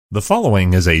The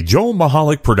following is a Joel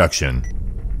Michalec production.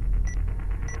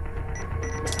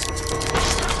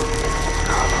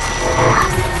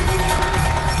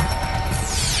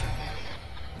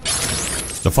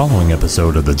 The following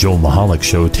episode of the Joel Michalec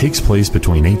Show takes place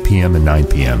between 8 p.m. and 9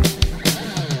 p.m.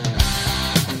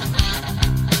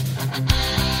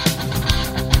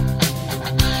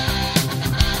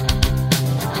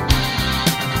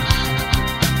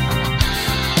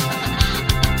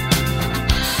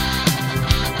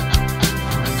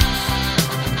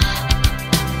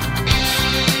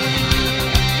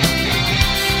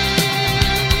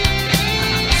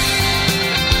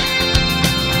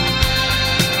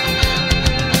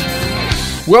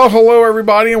 Well, hello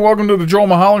everybody, and welcome to the Joel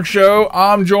Michalec Show.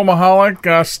 I'm Joel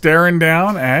Michalec, staring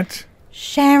down at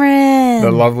Sharon.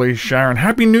 the lovely Sharon.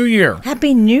 Happy New Year.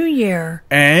 Happy New Year.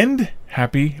 And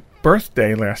happy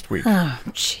birthday last week. Oh,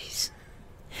 jeez.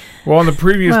 Well, on the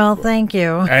previous Well, thank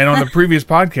you. and on the previous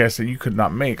podcast that you could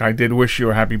not make, I did wish you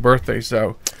a happy birthday.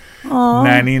 So, Aw.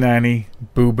 nanny,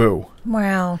 boo boo.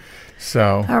 Wow.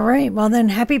 So, All right. Well, then,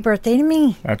 happy birthday to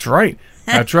me. that's right.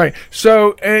 That's right.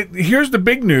 So, here's the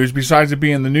big news besides it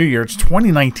being the new year. It's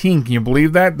 2019. Can you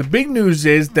believe that? The big news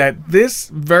is that this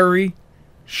very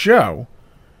show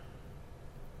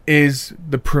is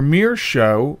the premiere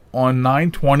show on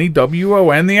 920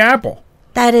 WON The Apple.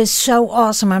 That is so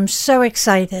awesome. I'm so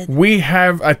excited. We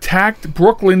have attacked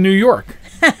Brooklyn, New York.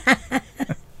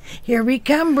 Here we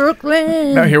come,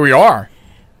 Brooklyn. Now, here we are.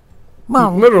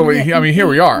 Well, Literally, yeah, I mean, here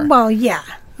we are. Well, yeah.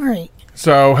 All right.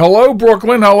 So, hello,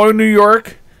 Brooklyn. Hello, New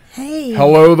York. Hey.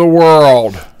 Hello, the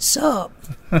world. Sup?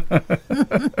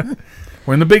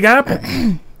 We're in the Big Apple.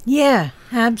 Yeah,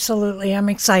 absolutely. I'm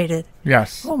excited.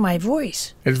 Yes. Oh, my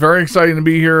voice. It's very exciting to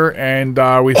be here, and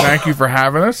we thank you for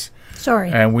having us. Sorry.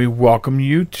 And we welcome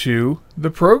you to the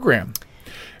program.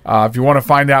 If you want to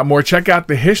find out more, check out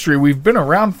the history. We've been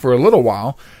around for a little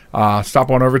while. Stop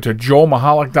on over to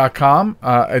joelmichalec.com.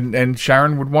 And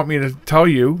Sharon would want me to tell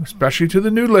you, especially to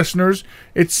the new listeners,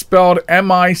 it's spelled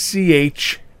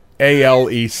Michalec.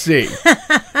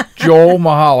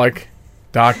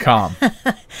 joelmichalec.com.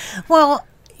 Well,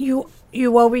 you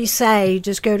always say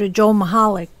just go to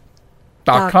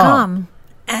joelmichalec.com. .com.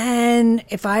 And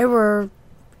if I were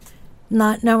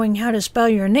not knowing how to spell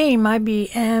your name, I'd be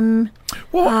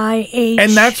M-I-H.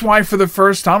 And that's why for the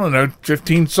first, I don't know,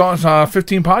 15 songs,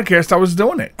 15 podcasts, I was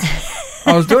doing it.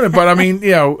 But I mean,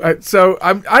 you know, so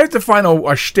I have to find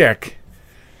a shtick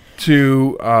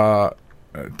to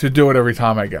do it every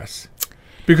time, I guess.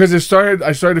 Because I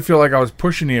started to feel like I was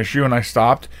pushing the issue and I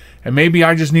stopped. And maybe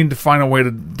I just need to find a way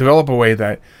to develop a way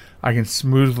that I can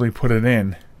smoothly put it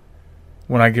in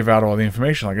when I give out all the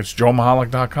information. Like it's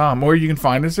joelmichalec.com, or you can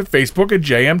find us at Facebook at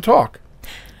JM Talk.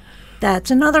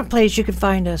 That's another place you can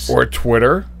find us. Or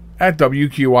Twitter at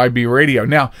WQIB Radio.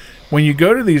 Now, when you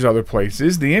go to these other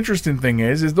places, the interesting thing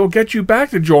is they'll get you back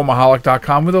to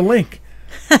joelmichalec.com with a link.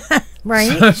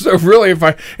 Right? So really,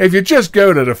 if you just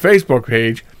go to the Facebook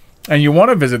page and you want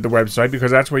to visit the website,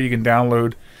 because that's where you can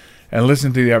download and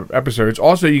listen to the episodes.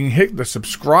 Also, you can hit the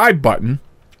subscribe button,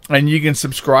 and you can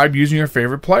subscribe using your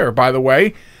favorite player. By the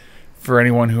way, for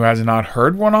anyone who has not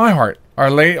heard, we're on iHeart. Our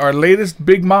latest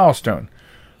big milestone.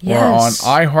 Yes.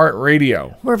 We're on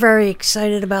iHeartRadio. We're very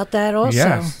excited about that also.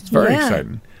 Yes, it's very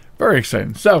exciting. Very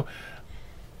exciting. So,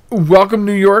 welcome,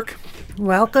 New York.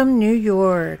 Welcome, New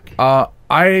York. I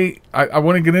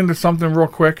want to get into something real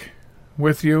quick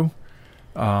with you.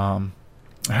 It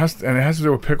has to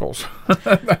do with pickles.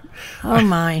 Oh,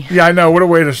 my. Yeah, I know. What a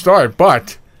way to start.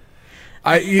 But,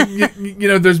 you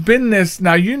know, there's been this,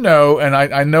 now you know, and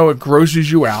I know it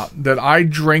grosses you out, that I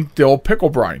drink dill pickle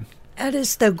brine. That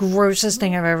is the grossest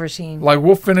thing I've ever seen. Like,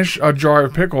 we'll finish a jar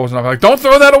of pickles, and I'm like, don't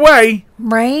throw that away!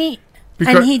 Right?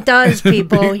 Because, and he does,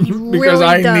 people. He because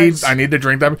really does. I need to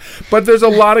drink that. But there's a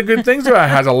lot of good things about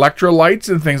it. It has electrolytes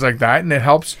and things like that, and it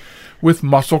helps with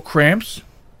muscle cramps.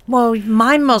 Well,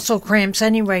 my muscle cramps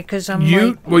anyway, because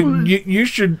you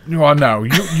should. Well, no,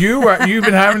 you've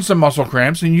been having some muscle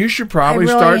cramps, and you should probably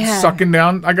start sucking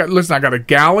down. I got a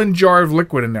gallon jar of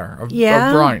liquid in there of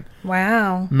brine.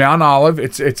 Wow. Mount Olive.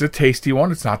 It's a tasty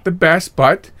one. It's not the best,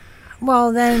 but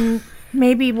well, then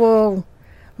maybe we'll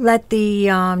let the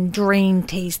drain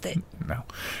taste it. No.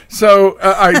 So,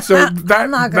 all right. So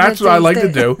that's what I like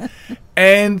to do.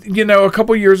 And, you know, a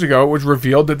couple years ago, it was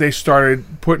revealed that they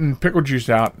started putting pickle juice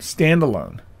out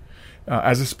standalone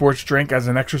as a sports drink, as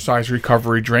an exercise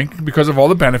recovery drink, because of all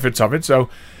the benefits of it. So,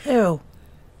 Ew.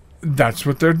 That's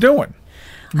what they're doing.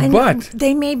 But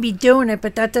they may be doing it,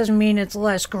 but that doesn't mean it's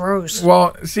less gross.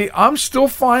 Well, see, I'm still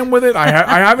fine with it. I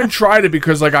haven't tried it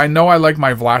because, like, I know I like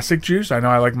my Vlasic juice. I know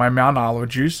I like my Mount Olive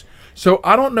juice. So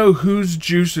I don't know whose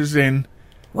juice is in.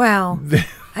 Wow.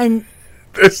 And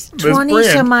This 20 brand.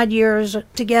 some odd years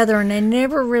together, and I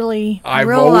never really I've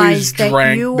always realized that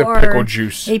drank you the are pickle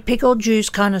juice. a pickle juice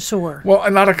connoisseur.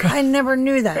 Well, not a. I never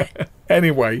knew that.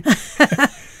 Anyway.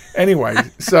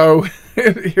 So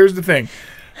here's the thing.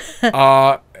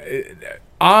 Now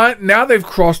they've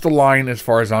crossed the line as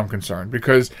far as I'm concerned,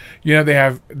 because they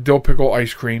have dill pickle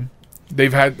ice cream.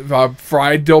 They've had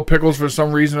fried dill pickles for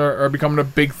some reason are becoming a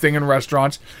big thing in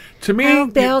restaurants. To me, How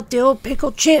about dill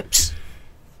pickle chips?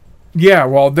 yeah,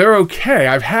 well, they're okay.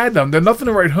 I've had them. They're nothing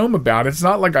to write home about. It's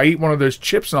not like I eat one of those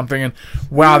chips or something and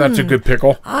wow, that's a good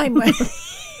pickle.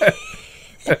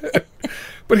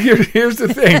 But here's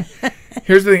the thing.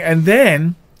 And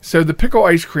then, so the pickle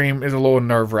ice cream is a little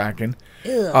nerve-wracking.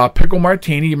 Pickle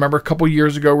martini. You remember a couple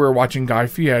years ago we were watching Guy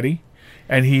Fieri,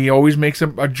 and he always makes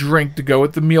a drink to go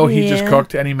with the meal he just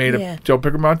cooked, and he made a dill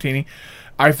pickle martini.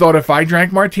 I thought if I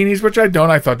drank martinis, which I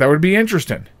don't, I thought that would be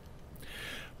interesting.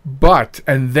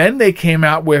 And then they came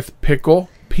out with pickle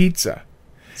pizza.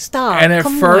 Stop. And at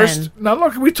first, now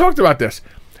look, we talked about this.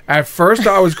 At first,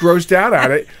 I was grossed out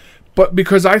at it, but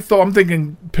because I'm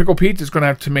thinking pickle pizza is going to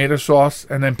have tomato sauce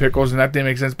and then pickles, and that didn't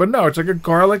make sense. But no, it's like a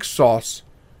garlic sauce.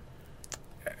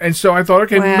 And so I thought,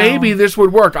 okay, maybe this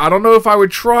would work. I don't know if I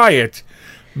would try it.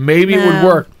 Maybe it would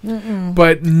work.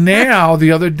 But now,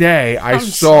 the other day, I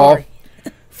saw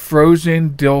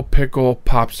frozen dill pickle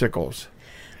popsicles.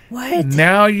 What?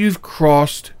 Now you've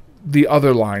crossed the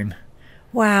other line.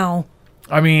 Wow.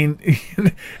 I mean,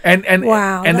 and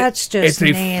wow, and that's just it's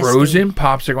a nasty. frozen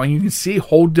popsicle, and you can see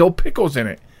whole dill pickles in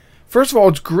it. First of all,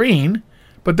 it's green,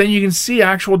 but then you can see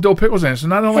actual dill pickles in it. So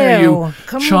not only are you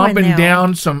chomping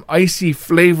down some icy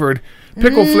flavored,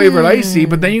 pickle flavored icy,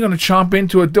 but then you're going to chomp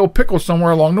into a dill pickle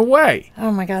somewhere along the way.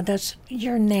 Oh my God,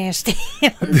 you're nasty.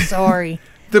 I'm sorry.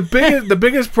 The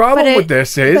biggest problem with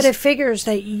this is... But it figures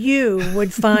that you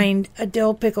would find a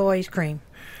dill pickle ice cream.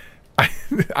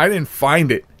 I didn't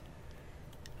find it.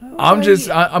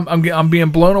 I'm being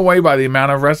blown away by the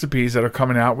amount of recipes that are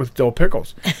coming out with dill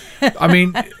pickles. I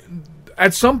mean,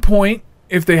 at some point,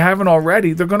 if they haven't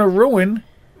already, they're going to ruin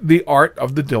the art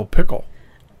of the dill pickle.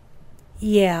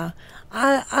 Yeah.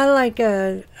 I like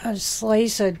a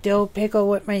slice of dill pickle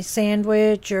with my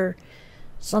sandwich or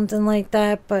something like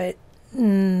that, but...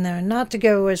 No, not to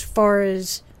go as far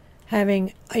as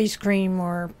having ice cream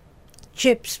or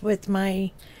chips with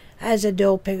as a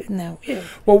dill pickle. No. Ew.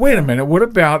 Well, wait a minute. What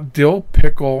about dill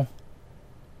pickle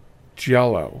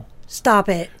Jell-O? Stop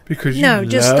it. Because you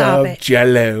just stop it.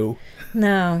 Jell-O.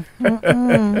 No.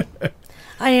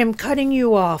 I am cutting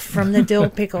you off from the dill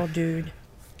pickle, dude.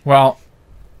 Well,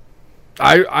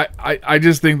 I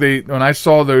just think when I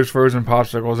saw those frozen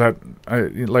popsicles,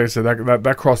 like I said,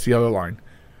 that crossed the other line.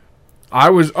 I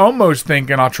was almost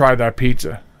thinking I'll try that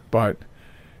pizza,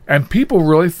 and people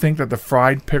really think that the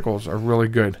fried pickles are really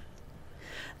good.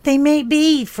 They may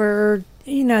be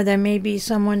that may be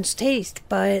someone's taste,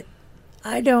 but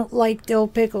I don't like dill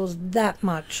pickles that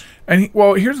much. And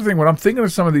here's the thing: when I'm thinking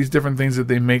of some of these different things that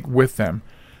they make with them,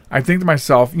 I think to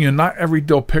myself, not every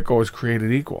dill pickle is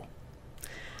created equal.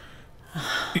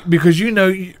 Because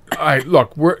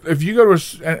look, if you go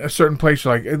to a certain place,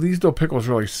 you're like, these dill pickles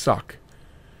really suck.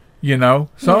 Some of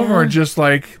them are just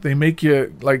like, they make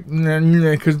you like,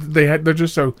 because they're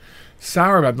just so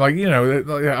sour about it. Like,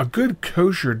 a good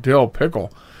kosher dill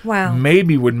pickle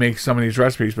maybe would make some of these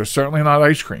recipes, but certainly not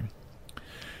ice cream.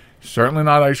 Certainly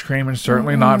not ice cream, and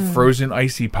certainly not frozen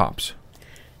icy pops.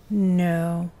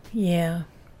 No, yeah.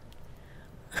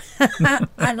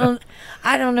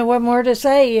 I don't know what more to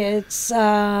say. It's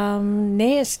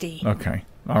nasty. Okay.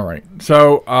 All right.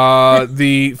 So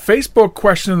the Facebook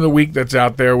question of the week that's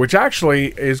out there, which actually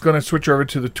is going to switch over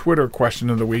to the Twitter question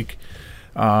of the week.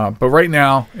 But right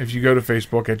now, if you go to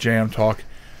Facebook at JM Talk,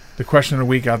 the question of the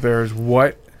week out there is,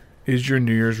 what is your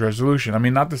New Year's resolution? I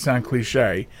mean, not to sound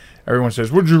cliche, everyone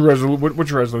says, what's your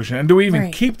resolution? And do we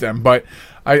even keep them? But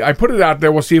I put it out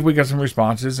there. We'll see if we get some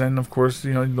responses. And, of course,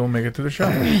 they'll make it to the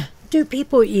show. Do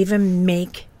people even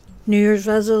make New Year's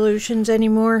resolutions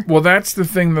anymore? Well, that's the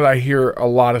thing that I hear a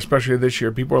lot, especially this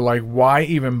year. People are like, why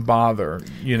even bother?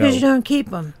 Because you don't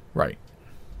keep them. Right.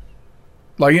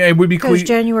 Like, it would be because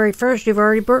January 1st, you've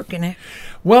already broken it.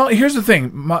 Well, here's the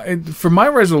thing. For my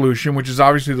resolution, which is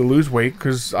obviously to lose weight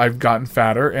because I've gotten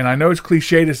fatter, and I know it's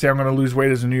cliche to say I'm going to lose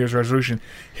weight as a New Year's resolution.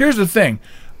 Here's the thing.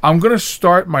 I'm going to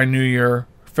start my New Year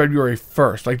February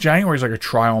 1st. Like, January is like a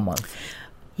trial month.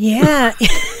 Yeah.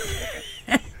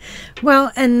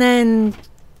 Well, and then,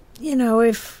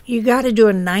 if you got to do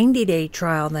a 90-day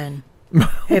trial then.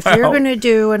 If you're going to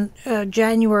do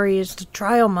January is the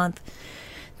trial month,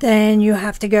 then you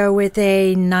have to go with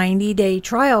a 90-day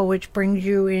trial, which brings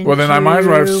you into Well, then I might as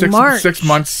well have March. 6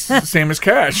 months, same as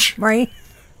cash. Right?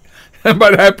 And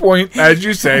by that point, as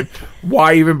you said,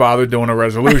 why even bother doing a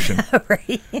resolution?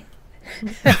 Right.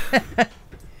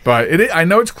 But I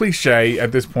know it's cliche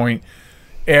at this point,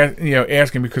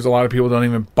 asking, because a lot of people don't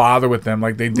even bother with them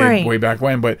like they did way back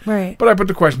when. But I put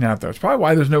the question out there. It's probably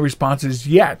why there's no responses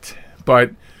yet.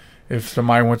 But if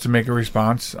somebody wants to make a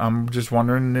response, I'm just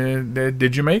wondering,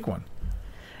 did you make one?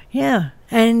 Yeah.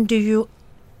 And do you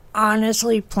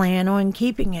honestly plan on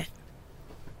keeping it?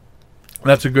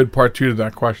 That's a good part, too, to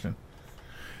that question.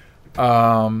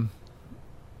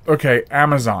 Okay,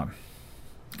 Amazon.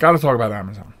 Got to talk about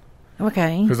Amazon.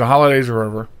 Okay. Because the holidays are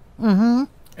over. Mm-hmm.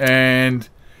 And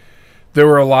there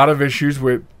were a lot of issues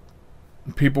with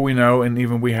people we know, and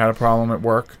even we had a problem at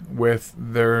work with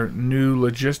their new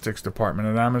logistics department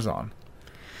at Amazon.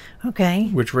 Okay.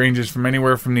 Which ranges from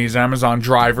anywhere from these Amazon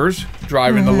drivers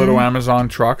driving the little Amazon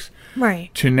trucks,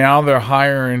 right, to now they're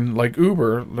hiring, like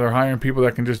Uber, they're hiring people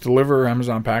that can just deliver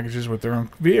Amazon packages with their own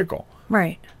vehicle.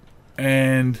 Right.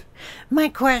 And my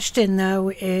question,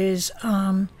 though, is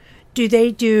do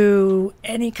they do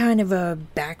any kind of a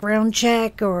background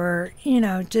check, or,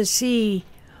 to see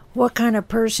what kind of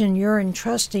person you're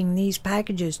entrusting these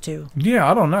packages to? Yeah,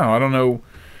 I don't know.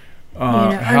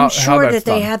 I'm sure that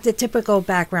they have the typical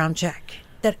background check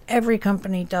that every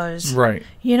company does. Right.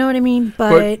 You know what I mean?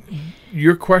 But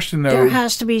your question, though, there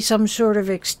has to be some sort of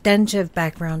extensive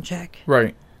background check.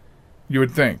 Right. You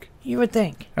would think. You would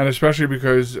think. And especially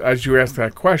because, as you asked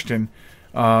that question,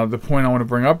 the point I want to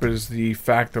bring up is the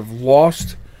fact of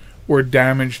lost or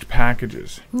damaged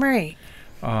packages. Right.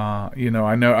 I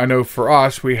know for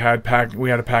us, we had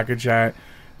a package at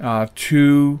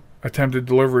 2 attempted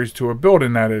deliveries to a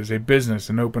building that is a business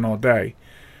and open all day,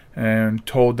 and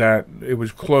told that it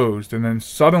was closed. And then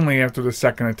suddenly, after the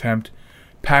second attempt,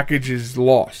 package is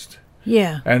lost.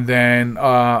 Yeah. And then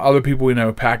other people we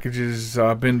know, packages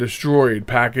been destroyed,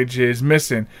 packages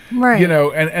missing. Right.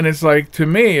 And it's like, to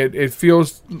me, it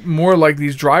feels more like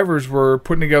these drivers were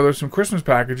putting together some Christmas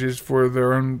packages for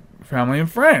their own family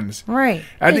and friends. Right.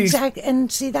 Exactly.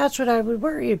 And see, that's what I would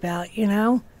worry about,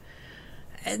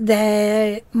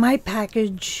 that my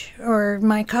package or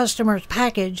my customer's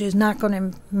package is not going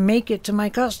to make it to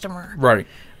my customer. Right.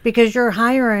 Because you're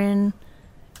hiring,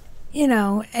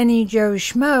 any Joe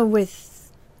Schmo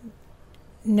with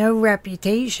no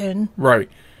reputation. Right.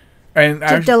 And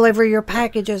to deliver your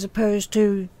package, as opposed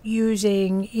to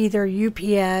using either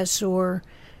UPS or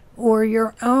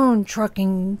your own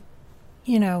trucking,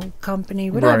 company,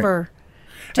 whatever,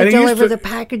 to deliver the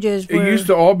packages. It used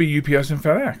to all be UPS and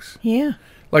FedEx. Yeah.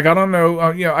 Like, I don't know,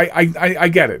 I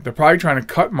get it. They're probably trying to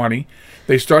cut money.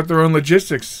 They start their own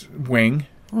logistics wing,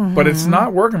 but it's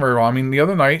not working very well. I mean, the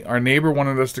other night, our neighbor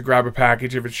wanted us to grab a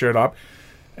package if it showed up,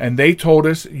 and they told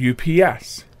us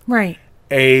UPS. Right.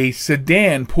 A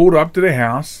sedan pulled up to the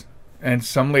house, and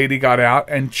some lady got out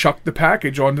and chucked the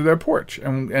package onto their porch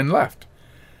and left.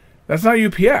 That's not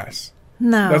UPS.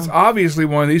 No. That's obviously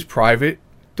one of these private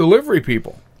delivery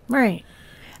people. Right.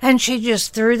 And she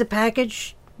just threw the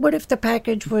package. What if the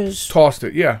package was... Tossed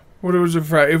it, yeah. What if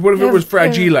it was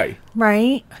fragile?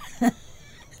 Right.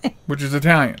 Which is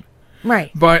Italian. Right.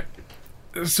 But,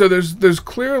 so there's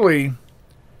clearly...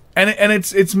 And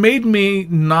it's made me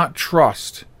not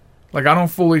trust. Like, I don't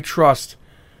fully trust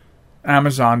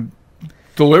Amazon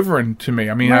delivering to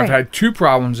me. I mean, I've had 2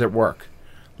 problems at work,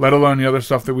 let alone the other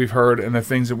stuff that we've heard and the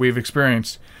things that we've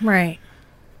experienced. Right.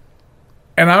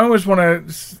 And I always want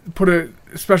to put a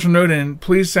special note in,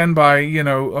 please send by,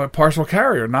 a parcel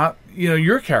carrier, not,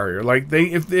 your carrier. Like,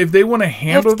 if they want to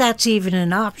handle... If that's even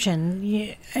an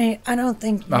option. I don't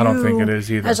think it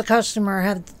is either. As a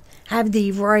customer, have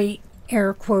the right,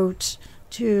 air quotes,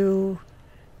 to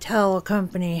tell a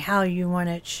company how you want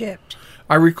it shipped.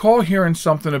 I recall hearing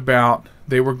something about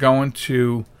they were going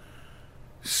to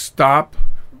stop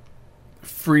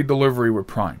free delivery with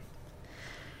Prime.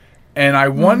 And I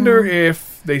wonder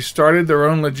if they started their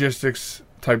own logistics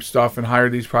type stuff and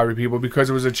hired these private people because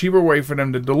it was a cheaper way for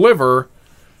them to deliver,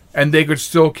 and they could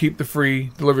still keep the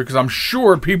free delivery. Because I'm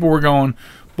sure people were going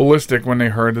ballistic when they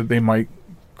heard that they might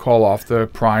call off the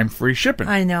Prime free shipping.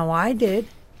 I know, I did.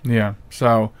 Yeah,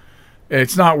 so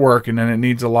it's not working, and it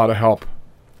needs a lot of help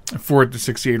for it to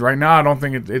succeed. Right now, I don't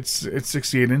think it's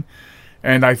succeeding.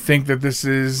 And I think that this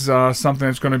is something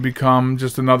that's going to become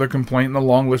just another complaint in the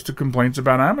long list of complaints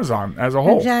about Amazon as a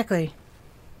whole. Exactly.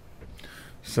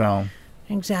 So.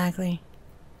 Exactly.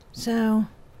 So,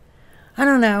 I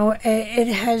don't know.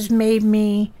 It has made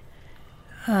me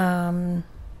not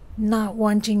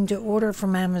wanting to order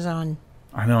from Amazon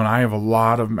I know, and I have a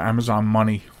lot of Amazon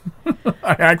money.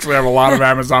 I actually have a lot of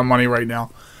Amazon money right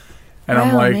now. And well,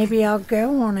 I'm like, maybe I'll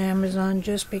go on Amazon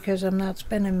just because I'm not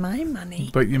spending my money.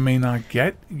 but you may not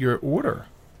get your order.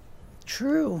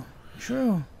 True.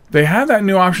 They have that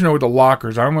new option with the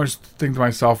lockers. I almost think to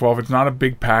myself, well, if it's not a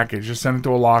big package, just send it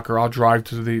to a locker. I'll drive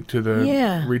to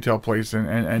the retail place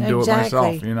and do it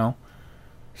myself, you know?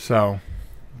 So,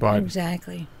 but...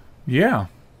 Exactly. Yeah.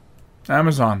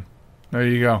 Amazon. There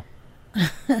you go.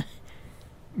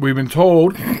 We've been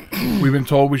told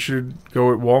we should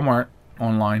go at Walmart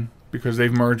online because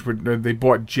they've merged with, they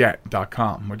bought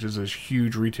Jet.com, which is a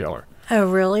huge retailer.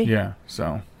 Oh, really? Yeah,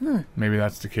 so maybe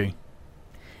that's the key.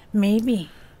 Maybe.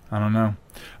 I don't know.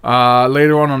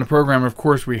 Later on the program, of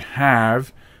course, we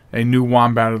have a new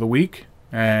Wombat of the Week,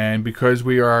 and because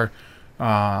we are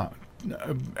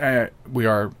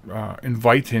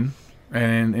inviting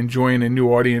and enjoying a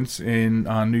new audience in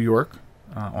New York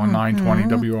on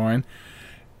 920 WON,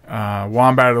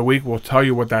 Wombat of the Week, we'll tell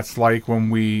you what that's like when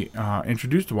we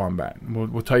introduce the Wombat.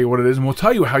 We'll tell you what it is, and we'll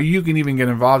tell you how you can even get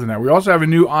involved in that. We also have a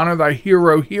new Honor Thy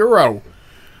Hero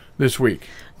this week.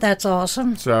 That's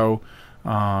awesome. So,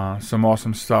 some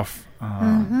awesome stuff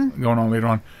going on later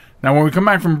on. Now, when we come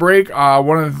back from break,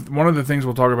 one of the things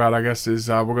we'll talk about, I guess, is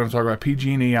we're going to talk about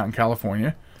PG&E out in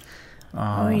California.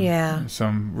 Oh, yeah.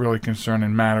 Some really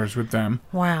concerning matters with them.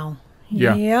 Wow.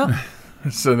 Yeah. Yep.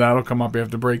 So that'll come up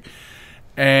after break.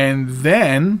 And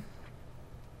then,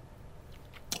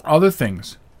 other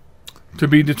things to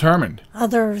be determined.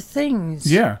 Other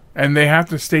things. Yeah. And they have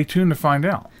to stay tuned to find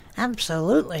out.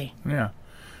 Absolutely. Yeah.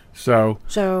 So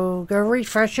go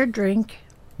refresh your drink.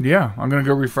 Yeah, I'm going to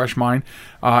go refresh mine.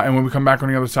 And when we come back on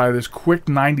the other side of this quick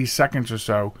 90 seconds or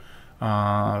so,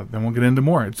 then we'll get into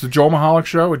more. It's the Joel Michalec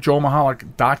Show at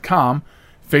joelmichalec.com.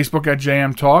 Facebook at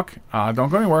JM Talk. Don't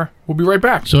go anywhere. We'll be right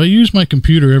back. So I use my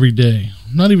computer every day.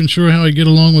 I'm not even sure how I get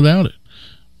along without it.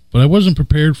 But I wasn't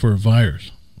prepared for a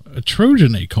virus. A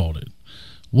Trojan, they called it.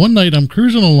 One night I'm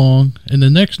cruising along, and the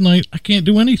next night I can't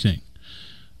do anything.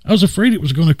 I was afraid it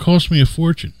was going to cost me a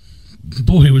fortune.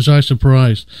 Boy, was I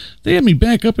surprised. They had me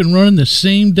back up and running the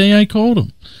same day I called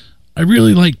them. I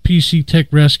really like PC Tech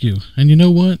Rescue, and you know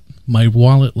what? My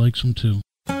wallet likes them too.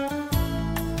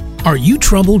 Are you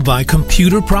troubled by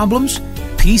computer problems?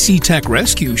 PC Tech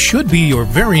Rescue should be your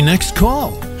very next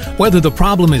call. Whether the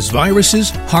problem is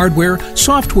viruses, hardware,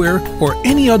 software, or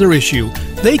any other issue,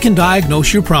 they can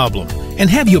diagnose your problem and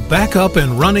have you back up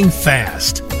and running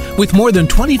fast. With more than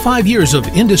 25 years of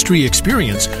industry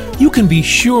experience, you can be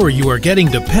sure you are getting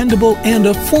dependable and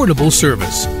affordable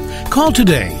service. Call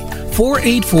today,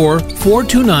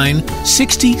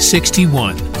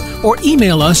 484-429-6061, or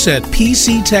email us at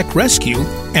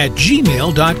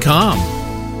pctechrescue@gmail.com.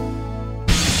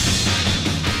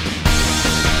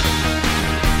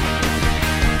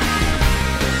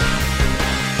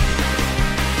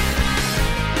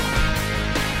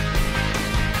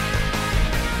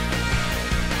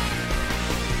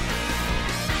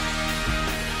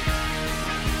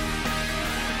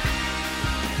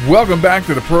 Welcome back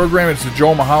to the program. It's the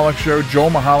Joel Michalec Show,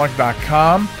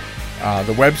 joelmichalec.com.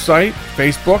 The website,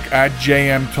 Facebook at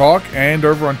JM Talk, and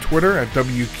over on Twitter at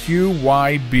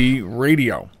WQYB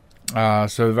Radio.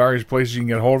 So the various places you can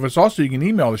get a hold of us. Also, you can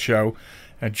email the show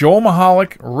at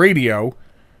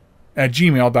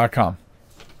joelmichalecradio@gmail.com.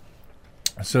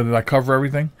 So did I cover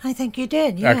everything? I think you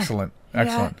did, yeah. Excellent.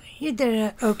 Yeah, you did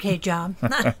an okay job.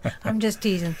 I'm just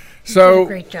teasing. You So, did a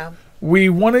great job. We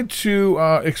wanted to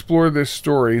explore this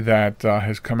story that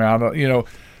has come out.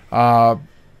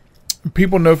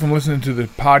 People know from listening to the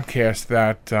podcast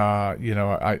that,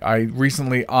 I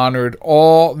recently honored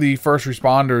all the first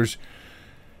responders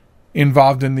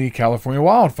involved in the California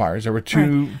wildfires. There were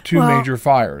two major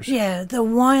fires. Yeah, the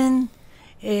one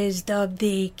is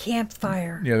the Camp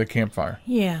Fire. Yeah, the Camp Fire.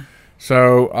 Yeah.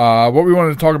 So what we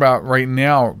wanted to talk about right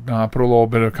now, put a little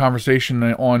bit of conversation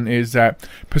on, is that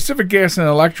Pacific Gas and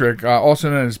Electric, also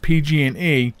known as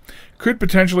PG&E, could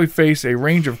potentially face a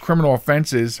range of criminal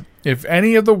offenses if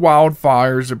any of the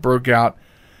wildfires that broke out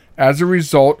as a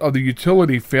result of the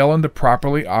utility failing to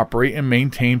properly operate and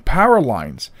maintain power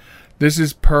lines. This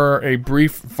is per a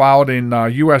brief filed in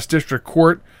U.S. District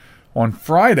Court on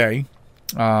Friday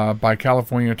by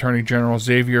California Attorney General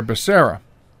Xavier Becerra.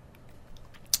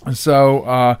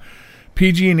 So,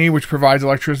 PG&E, which provides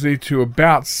electricity to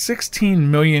about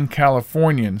 16 million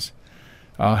Californians,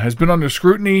 has been under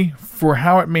scrutiny for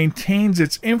how it maintains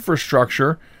its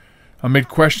infrastructure amid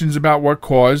questions about what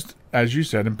caused, as you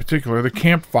said, in particular, the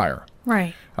Camp Fire.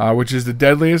 Right. Which is the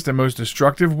deadliest and most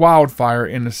destructive wildfire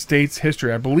in the state's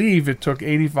history. I believe it took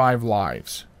 85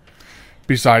 lives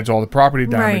besides all the property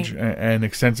damage Right. and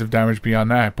extensive damage beyond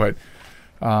that. But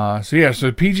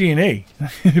so PG&E,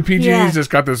 PG&E's Yeah. just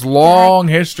got this long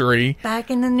history. Back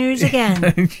in the news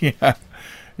again.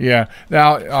 Yeah.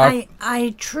 Now,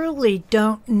 I truly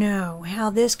don't know how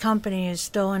this company is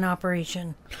still in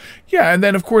operation. yeah, and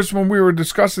then of course when we were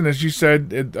discussing this, you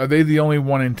said, are they the only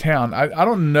one in town? I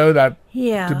don't know that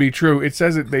Yeah. to be true. It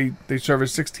says that they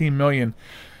service 16 million.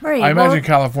 Right. I imagine well,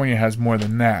 California has more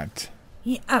than that.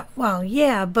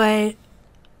 yeah, but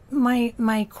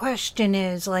my question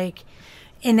is, like,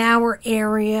 in our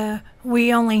area,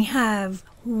 we only have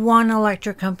one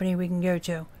electric company we can go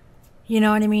to. You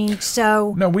know what I mean?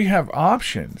 So No, we have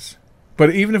options.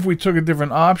 But even if we took a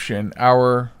different option,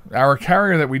 our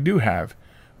carrier that we do have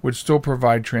would still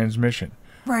provide transmission.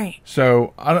 right.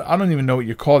 So I don't even know what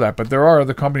you call that, but there are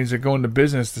other companies that go into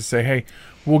business to say, hey,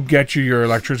 we'll get you your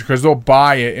electricity, because they'll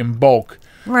buy it in bulk,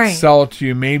 Right. sell it to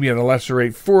you maybe at a lesser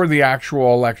rate for the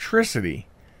actual electricity.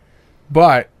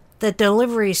 But The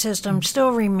delivery system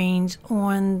still remains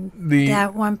on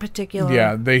that one particular.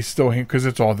 yeah, they still, because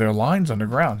it's all their lines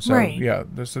underground. So Right. yeah,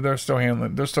 they're still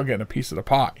handling, they're still getting a piece of the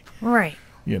pie, Right.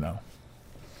 you know.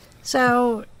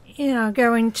 So,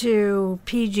 going to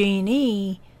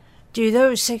PG&E, do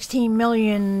those 16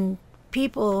 million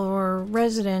people or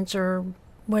residents or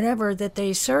whatever that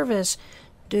they service,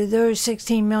 do those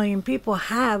 16 million people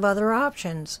have other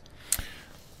options?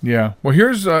 Yeah. Well,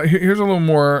 here's a little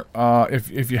more.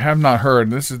 If you have not heard,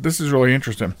 this is really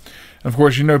interesting. Of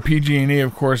course, PG&E.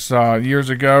 Of course, years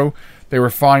ago they were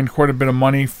fined quite a bit of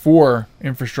money for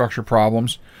infrastructure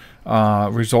problems,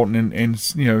 resulting in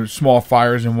small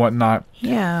fires and whatnot.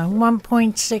 Yeah,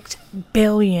 1.6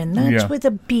 billion. That's Yeah. with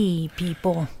a B,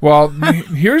 people. Well,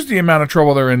 here's the amount of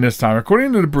trouble they're in this time.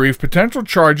 According to the brief, potential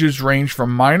charges range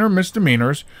from minor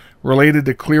misdemeanors related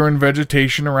to clearing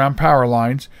vegetation around power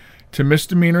lines to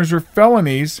misdemeanors or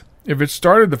felonies if it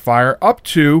started the fire, up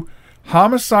to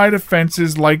homicide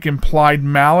offenses like implied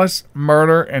malice,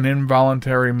 murder, and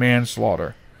involuntary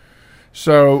manslaughter.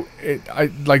 So,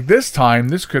 this time,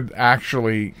 this could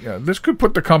actually, this could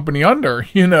put the company under,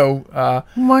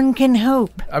 One can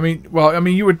hope.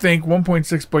 you would think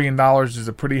 $1.6 billion is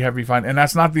a pretty heavy fine, and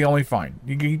that's not the only fine.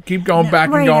 You can keep going back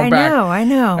and going back. I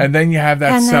know. And then you have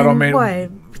that and settlement.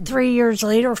 Then, 3 years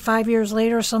later, 5 years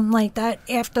later, something like that,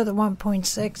 after the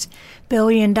 $1.6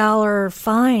 billion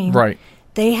fine, Right.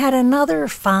 they had another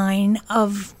fine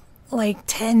of like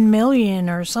 10 million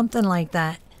or something like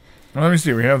that. Well, let me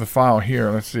see. We have the file here.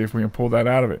 Let's see if we can pull that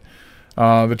out of it.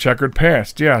 The checkered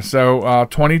past. Yeah, so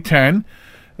 2010,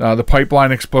 the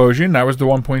pipeline explosion. That was the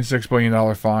 $1.6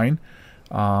 billion fine.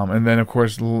 And then, of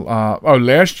course,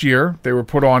 last year, they were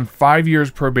put on 5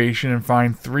 years probation and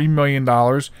fined $3 million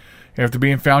after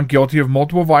being found guilty of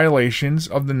multiple violations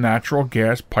of the Natural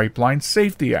Gas Pipeline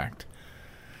Safety Act.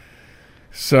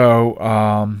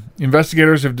 So,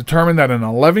 investigators have determined that in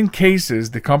 11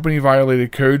 cases, the company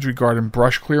violated codes regarding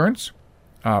brush clearance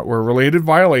or related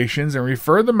violations and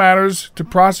referred the matters to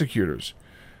prosecutors.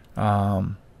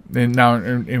 And now,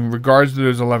 in regards to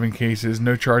those 11 cases,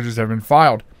 no charges have been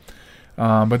filed.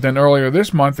 But then earlier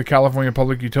this month, the California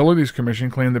Public Utilities Commission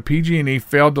claimed that PG&E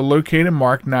failed to locate and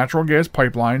mark natural gas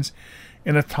pipelines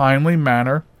in a timely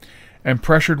manner and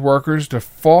pressured workers to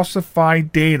falsify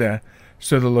data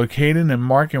so the locating and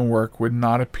marking work would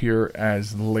not appear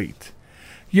as late.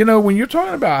 When you're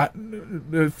talking about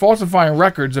falsifying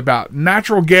records about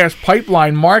natural gas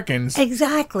pipeline markings,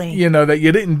 Exactly. that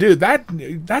you didn't do,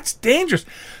 that's dangerous.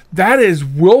 That is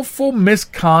willful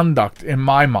misconduct in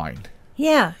my mind.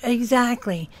 Yeah,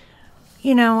 exactly.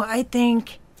 I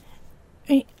think,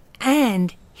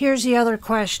 and here's the other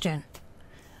question.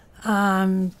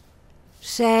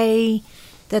 Say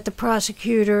that the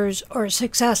prosecutors are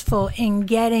successful in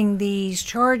getting these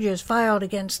charges filed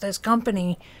against this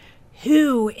company.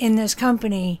 Who in this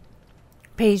company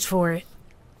pays for it?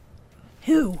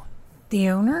 Who? The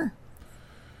owner?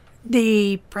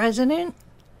 The president?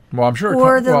 Well, I'm sure.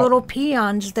 Or the little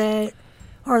peons that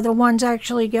are the ones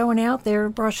actually going out there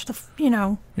brush the,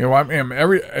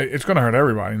 it's going to hurt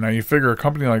everybody. Now, you figure a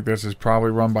company like this is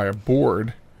probably run by a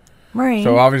board. Right.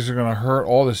 So, obviously, going to hurt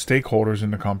all the stakeholders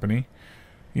in the company.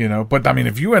 But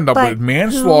if you end up with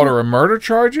manslaughter or murder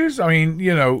charges,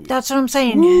 That's what I'm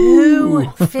saying. Who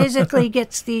physically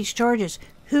gets these charges?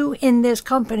 Who in this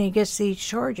company gets these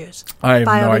charges I have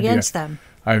filed no idea. against them?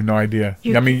 I have no idea.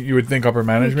 You would think upper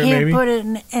management, You can't maybe? put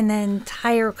an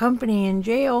entire company in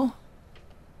jail.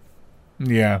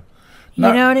 Yeah. You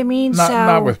know what I mean?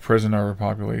 Not with prison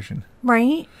overpopulation.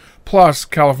 Right? Plus,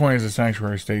 California is a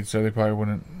sanctuary state, so they probably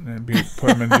wouldn't put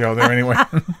them in jail there anyway.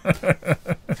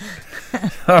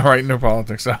 All right, no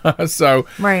politics. So,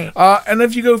 Right. And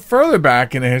if you go further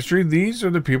back in the history, these are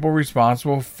the people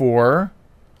responsible for.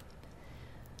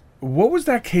 What was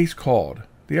that case called?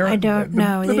 I don't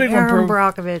know. The big Aaron one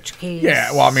Brockovich case.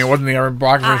 Yeah, well, I mean, it wasn't the Aaron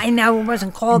Brockovich. I know it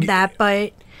wasn't called that,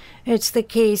 but it's the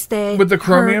case that With the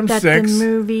chromium that 6. the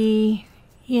movie,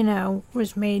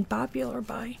 was made popular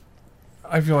by.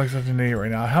 I feel like such an idiot right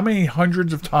now. How many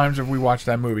hundreds of times have we watched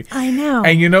that movie? I know.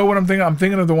 And you know what I'm thinking? I'm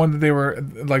thinking of the one that they were,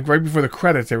 like, right before the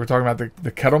credits, they were talking about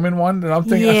the Kettleman one. And I'm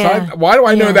thinking, Yeah. why do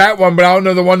I know that one, but I don't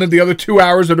know the one that the other 2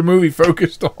 hours of the movie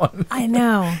focused on? I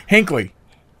know. Hinkley,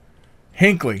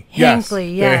 yes.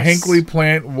 Hinckley, yes. The Hinkley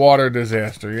plant water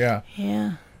disaster, yeah.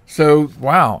 Yeah. So,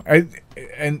 wow.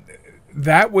 And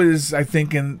that was, I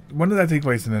think, when did that take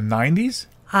place? In the 90s?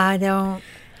 I think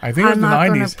it was I'm the not 90s.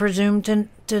 going to presume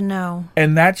to know.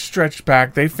 And that stretched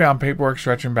back, they found paperwork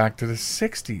stretching back to the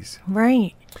 60s.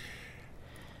 Right.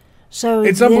 So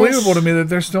It's unbelievable to me that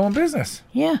they're still in business.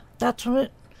 Yeah,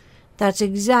 that's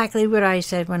exactly what I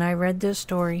said when I read this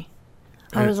story.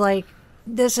 I was like,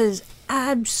 this is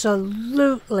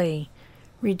absolutely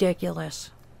ridiculous.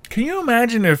 Can you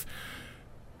imagine if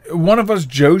one of us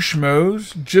Joe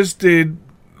Schmoes just did?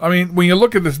 I mean, when you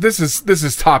look at this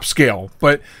is top scale.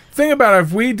 But think about it,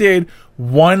 if we did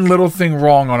one little thing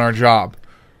wrong on our job,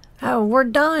 Oh, we're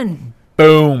done.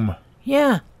 boom,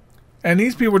 Yeah. and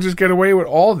these people just get away with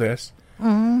all this.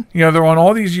 Mm-hmm. They're on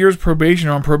all these years probation,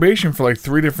 on probation for like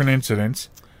 3 different incidents,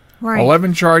 Right.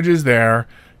 11 charges there.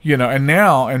 And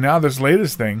now this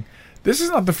latest thing. This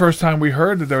is not the first time we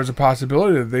heard that there was a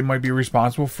possibility that they might be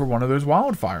responsible for one of those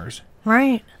wildfires.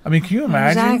 Right. I mean, can you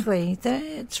imagine? Exactly.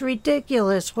 It's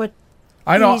ridiculous what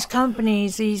I know.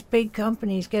 these big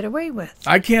companies get away with.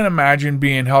 I can't imagine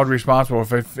being held responsible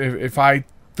if I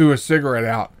threw a cigarette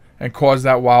out and caused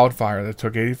that wildfire that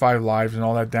took 85 lives and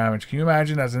all that damage. Can you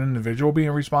imagine as an individual being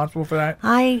responsible for that?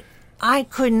 I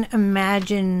couldn't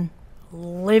imagine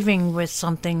living with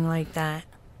something like that.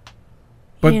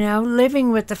 But-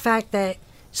 Living with the fact that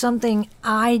something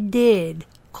I did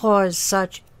caused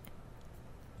such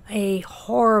a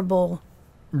horrible,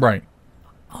 Right.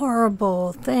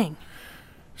 horrible thing.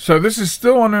 So this is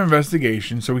still under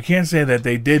investigation, so we can't say that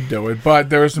they did do it, but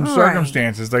there are some Right.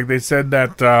 circumstances. Like they said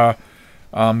that there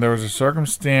was a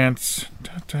circumstance.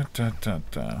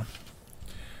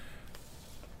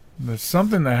 There's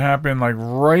something that happened like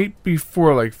right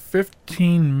before, like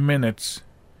 15 minutes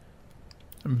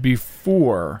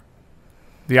before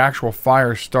the actual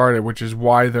fire started, which is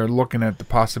why they're looking at the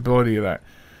possibility of that.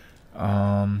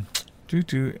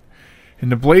 In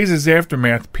the blaze's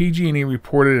aftermath, PG&E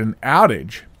reported an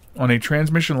outage on a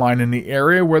transmission line in the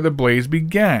area where the blaze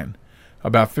began,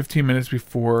 about 15 minutes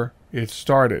before it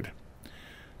started.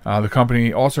 The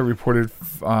company also reported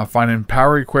finding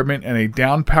power equipment and a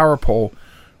downed power pole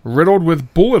riddled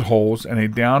with bullet holes and a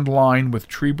downed line with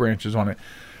tree branches on it.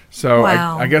 So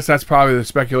Wow. I guess that's probably the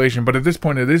speculation. But at this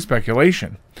point, it is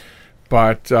speculation.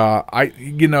 But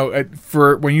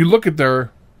for when you look at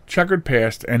their checkered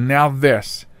past and now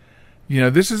this,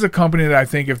 this is a company that I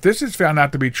think if this is found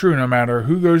out to be true, no matter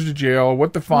who goes to jail,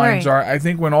 what the fines Right. are, I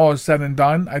think when all is said and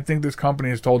done, I think this company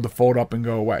is told to fold up and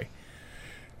go away.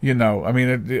 I mean,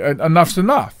 enough's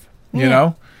enough.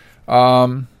 Yeah.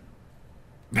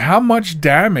 How much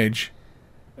damage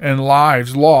and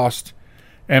lives lost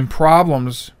and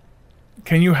problems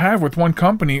can you have with one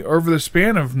company over the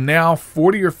span of now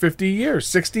 40 or 50 years,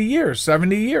 60 years,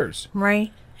 70 years?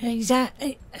 Right?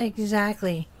 Exactly.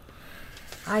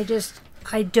 I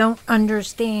don't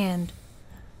understand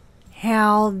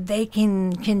how they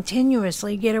can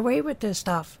continuously get away with this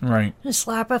stuff. Right. Just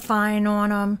slap a fine on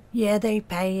them. Yeah, they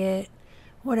pay it.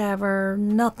 Whatever.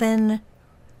 Nothing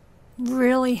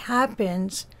really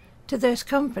happens to this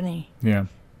company Yeah.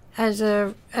 as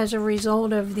a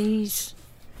result of these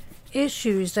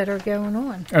issues that are going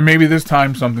on. And maybe this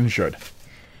time something should.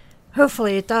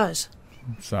 Hopefully it does.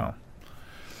 So,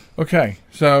 okay.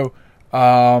 So,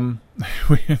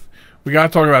 we got to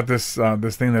talk about this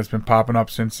thing that's been popping up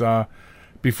since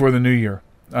before the new year.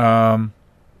 The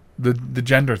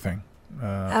gender thing.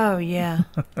 Oh, yeah.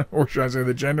 Or should I say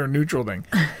the gender neutral thing.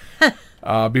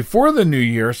 Before the new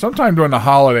year, sometime during the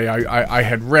holiday, I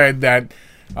had read that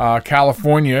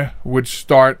California would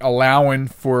start allowing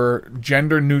for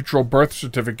gender neutral birth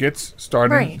certificates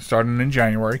starting in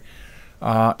January.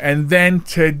 And then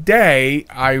today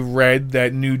I read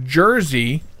that New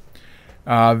Jersey,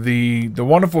 the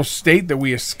wonderful state that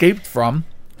we escaped from,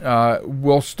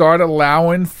 will start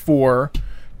allowing for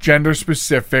gender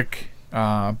specific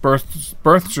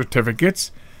birth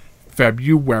certificates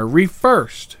February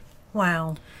 1st.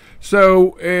 Wow.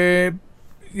 So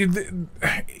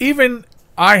even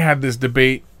I had this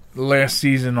debate last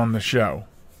season on the show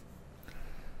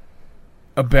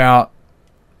about,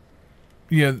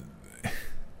 to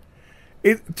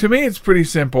me it's pretty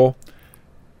simple.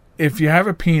 If you have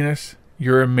a penis,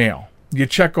 you're a male. You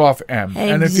check off M.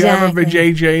 Exactly. And if you have a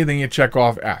JJ, then you check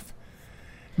off F.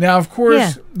 Now, of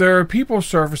course, there are people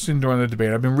surfacing during the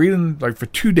debate. I've been reading, for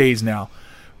 2 days now,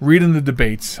 reading the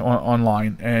debates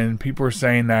online, and people are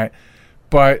saying that,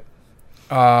 but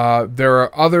there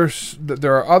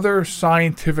are other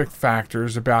scientific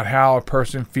factors about how a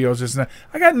person feels. This and that.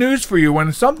 I got news for you.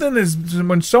 When someone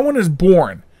is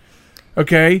born,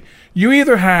 okay, you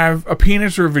either have a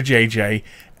penis or a vajayjay,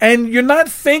 and you're not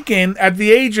thinking at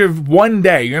the age of 1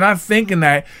 day, you're not thinking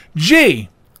that, gee,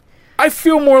 I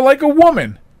feel more like a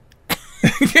woman.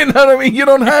 You know what I mean? You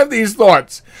don't have these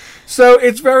thoughts. So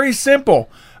it's very simple.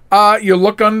 You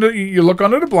look under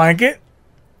the blanket,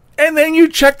 and then you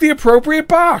check the appropriate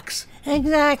box.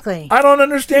 Exactly. I don't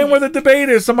understand where the debate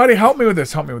is. Somebody help me with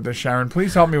this. Help me with this, Sharon.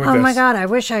 Please help me with this. Oh my God! I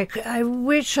wish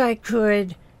I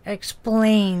could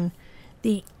explain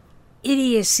the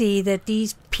idiocy that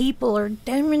these people are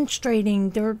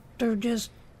demonstrating. They're just,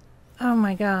 oh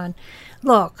my God!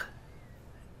 Look,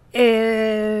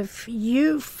 if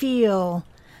you feel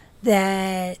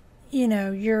that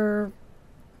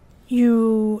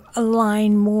you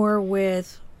align more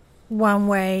with one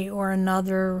way or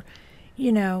another,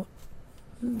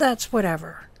 that's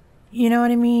whatever. You know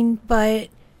what I mean? But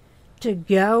to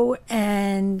go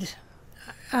and,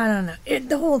 I don't know,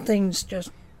 the whole thing's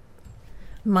just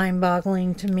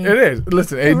mind-boggling to me. It is.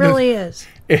 Listen, it really is.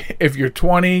 If you're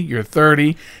 20, you're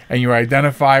 30, and you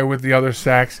identify with the other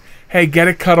sex, hey, get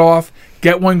it cut off,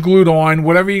 get one glued on,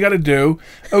 whatever you got to do.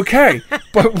 Okay,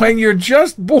 but when you're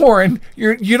just born,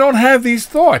 you don't have these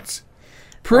thoughts.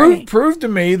 Prove to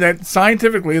me that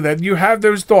scientifically that you have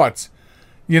those thoughts.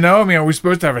 Are we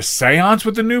supposed to have a seance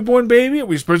with the newborn baby? Are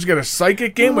we supposed to get a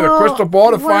psychic in with a crystal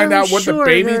ball to find out what the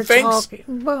baby thinks?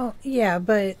 Well, yeah,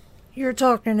 but you're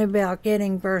talking about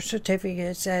getting birth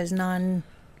certificates as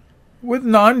with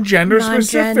non-gender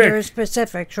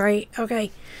specifics, right?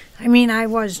 Okay. I mean, I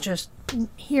was just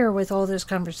here with all this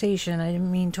conversation. I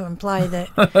didn't mean to imply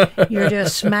that you're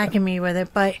just smacking me with it,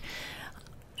 but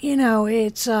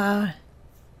it's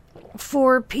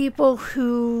for people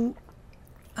who,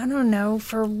 I don't know,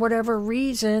 for whatever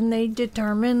reason, they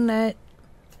determine that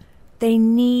they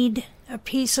need a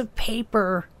piece of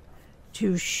paper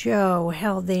to show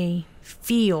how they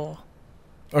feel.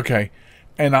 Okay.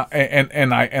 And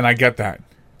I get that.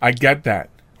 I get that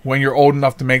when you're old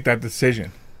enough to make that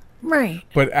decision. Right.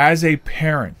 But as a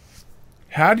parent,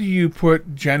 how do you put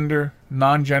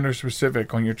non-gender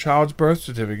specific on your child's birth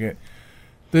certificate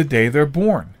the day they're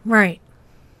born? Right.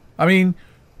 I mean,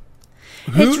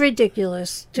 it's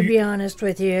ridiculous, to be honest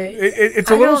with you. It's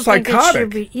a little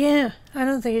psychotic. I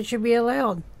don't think it should be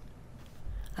allowed.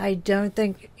 I don't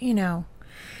think,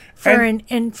 for an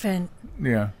infant.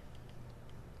 Yeah.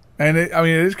 And it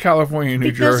is California and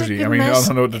New Jersey. I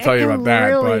don't know what to tell you about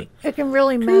that. But it can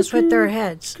really mess with their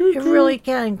heads. It really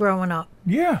can growing up.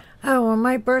 Yeah. Oh, well,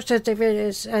 my birth certificate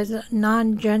is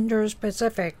non-gender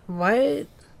specific. What?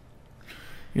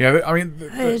 Yeah, I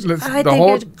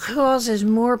think it causes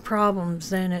more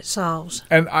problems than it solves.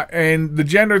 And the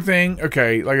gender thing,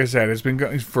 okay, like I said, it's been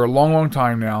going for a long, long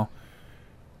time now.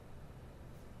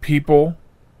 People,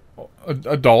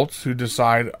 adults who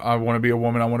decide, I want to be a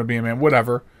woman, I want to be a man,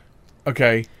 whatever.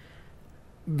 Okay,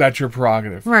 that's your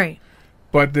prerogative. Right.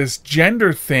 But this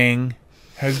gender thing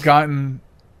has gotten,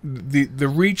 the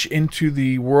reach into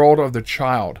the world of the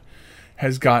child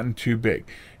has gotten too big.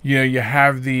 You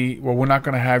have we're not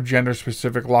going to have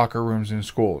gender-specific locker rooms in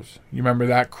schools. You remember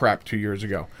that crap 2 years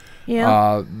ago.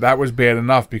 Yeah. That was bad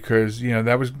enough because,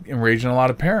 that was enraging a lot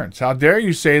of parents. How dare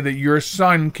you say that your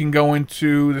son can go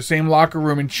into the same locker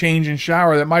room and change and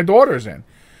shower that my daughter's in?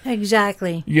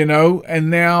 Exactly. And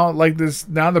now,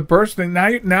 the birth thing,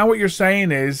 now what you're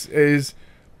saying is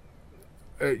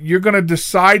you're going to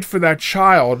decide for that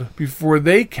child before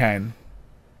they can.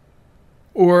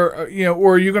 Or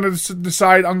you're going to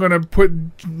decide I'm going to put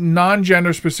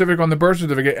non-gender specific on the birth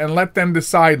certificate and let them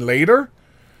decide later.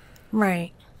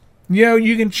 Right.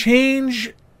 You can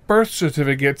change birth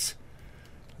certificates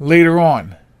later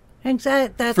on.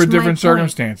 Exactly. That's for different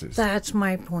circumstances. That's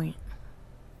my point.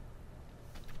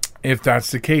 If that's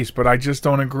the case, but I just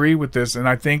don't agree with this, and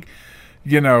I think,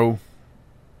 it's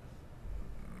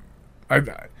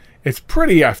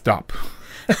pretty effed up.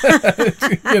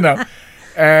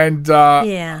 And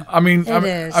yeah, I mean,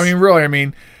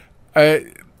 really, if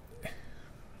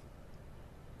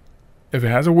it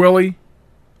has a willy,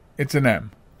 it's an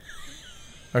M.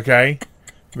 Okay,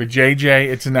 With JJ,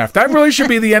 it's an F. That really should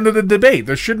be the end of the debate.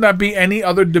 There should not be any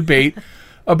other debate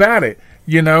about it.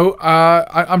 You know,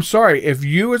 I'm sorry. If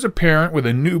you as a parent with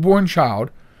a newborn child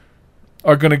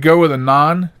are going to go with a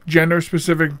non-gender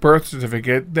specific birth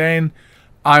certificate, then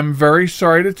I'm very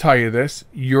sorry to tell you this.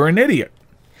 You're an idiot.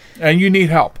 And you need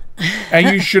help. And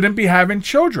you shouldn't be having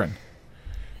children.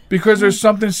 Because there's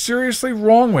something seriously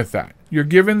wrong with that. You're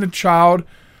giving the child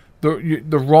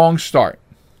the wrong start.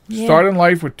 Yeah. Start in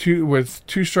life with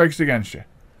two strikes against you.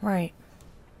 Right.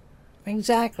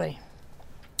 Exactly.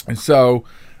 And so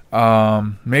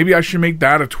maybe I should make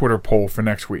that a Twitter poll for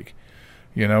next week.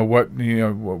 You know what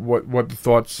the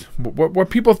thoughts, what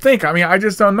people think. I mean, I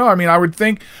just don't know. I mean, I would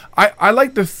think I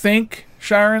like to think,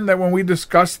 Sharon, that when we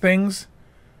discuss things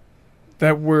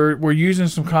that we're using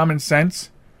some common sense.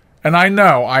 And I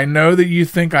know that you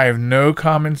think I have no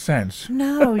common sense.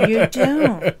 No, you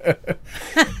don't.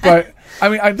 But I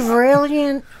mean,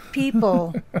 brilliant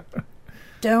people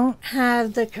don't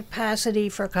have the capacity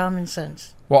for common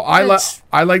sense. Well, I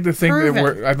like to think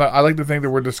that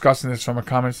we're discussing this from a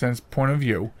common sense point of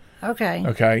view. Okay.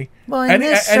 Okay. Well, in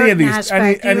this certain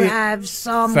aspect, you have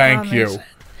some common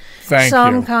sense.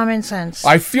 Some common sense.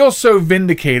 I feel so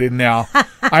vindicated now.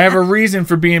 I have a reason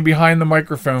for being behind the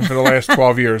microphone for the last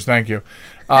 12 years. Thank you.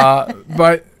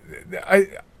 But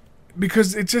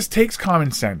because it just takes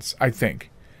common sense, I think.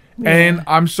 Yeah. And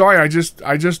I'm sorry, I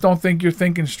just don't think you're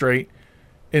thinking straight.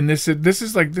 And this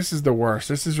is the worst.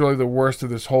 This is really the worst of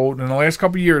this whole. In the last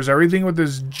couple of years, everything with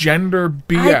this gender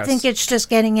BS. I think it's just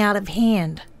getting out of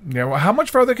hand. Yeah. Well, how much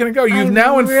further can it go? You've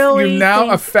now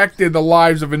affected the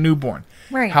lives of a newborn.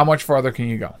 Right. How much farther can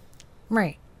you go?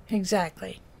 Right.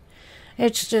 Exactly.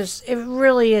 It's just, it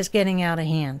really is getting out of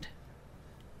hand.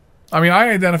 I mean, I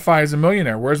identify as a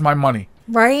millionaire. Where's my money?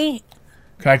 Right.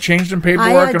 Can I change some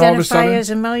paperwork and all of a sudden? I identify as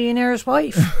a millionaire's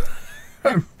wife.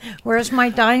 Where's my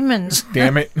diamonds?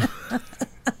 Damn it.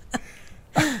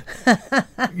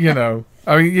 You know,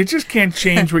 I mean, you just can't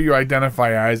change what you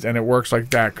identify as, and it works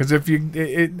like that. Because if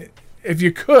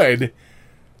you could,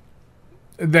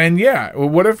 then yeah. Well,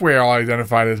 what if we're all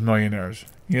identified as millionaires?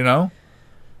 You know?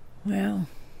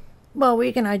 Well,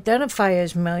 we can identify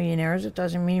as millionaires. It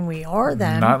doesn't mean we are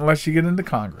them. Not unless you get into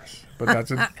Congress. But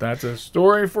that's a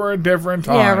story for a different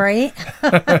time. Yeah, right.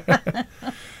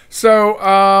 So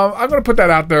I'm going to put that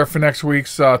out there for next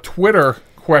week's Twitter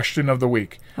question of the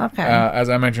week. Okay. As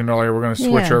I mentioned earlier, we're going to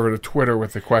switch over to Twitter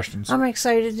with the questions. I'm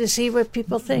excited to see what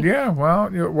people think. Yeah,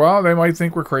 well, they might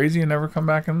think we're crazy and never come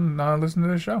back and listen to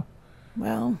the show.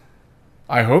 Well,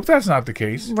 I hope that's not the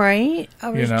case. Right? I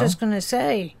was just going to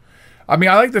say. I mean,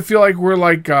 I like to feel like we're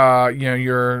like,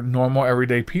 your normal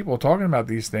everyday people talking about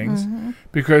these things. Mm-hmm.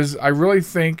 Because I really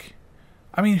think,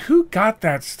 I mean, who got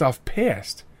that stuff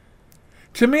passed?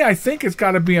 To me, I think it's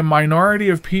got to be a minority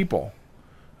of people,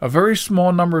 a very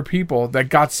small number of people that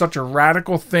got such a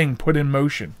radical thing put in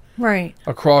motion. Right.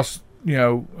 Across,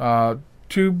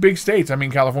 two big states. I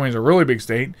mean, California's a really big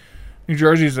state. New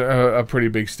Jersey's a pretty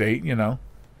big state,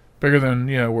 bigger than,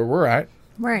 where we're at.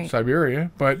 Right.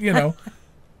 Siberia. But,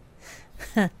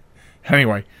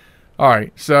 Anyway. All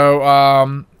right.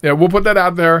 So, we'll put that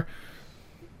out there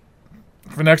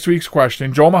for next week's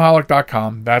question.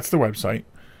 JoelMichalec.com. That's the website.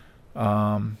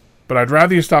 But I'd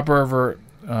rather you stop over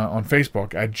on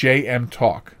Facebook at JM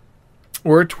Talk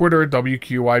or Twitter at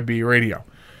WQIB Radio.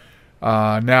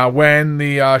 Now, when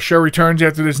the show returns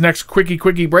after this next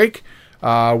quickie break,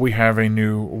 we have a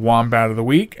new Wombat of the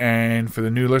Week. And for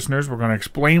the new listeners, we're going to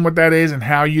explain what that is and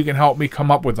how you can help me come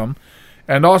up with them.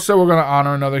 And also, we're going to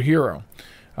honor another hero.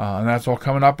 And that's all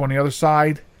coming up on the other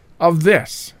side of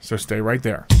this. So stay right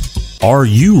there. Are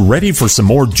you ready for some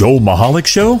more Joel Michalec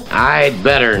Show? I'd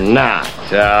better not.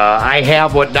 I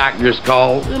have what doctors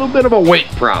call a little bit of a weight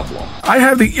problem. I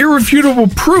have the irrefutable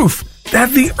proof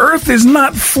that the Earth is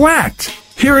not flat.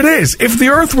 Here it is. If the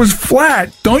Earth was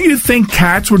flat, don't you think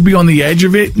cats would be on the edge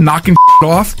of it, knocking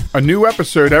off? A new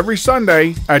episode every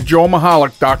Sunday at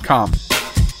JoelMichalec.com.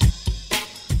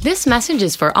 This message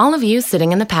is for all of you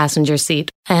sitting in the passenger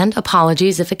seat. And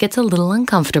apologies if it gets a little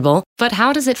uncomfortable, but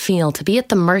how does it feel to be at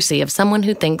the mercy of someone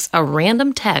who thinks a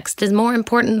random text is more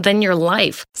important than your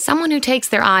life? Someone who takes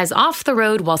their eyes off the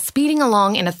road while speeding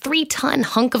along in a 3-ton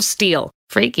hunk of steel.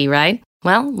 Freaky, right?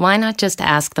 Well, why not just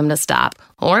ask them to stop?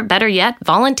 Or better yet,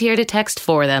 volunteer to text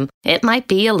for them. It might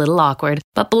be a little awkward,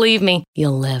 but believe me,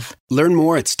 you'll live. Learn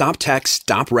more at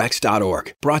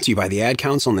stoptextstoprex.org. Brought to you by the Ad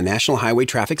Council and the National Highway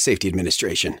Traffic Safety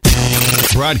Administration.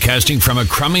 Broadcasting from a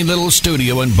crummy little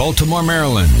studio in Baltimore,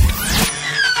 Maryland.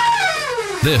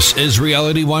 This is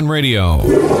Reality One Radio.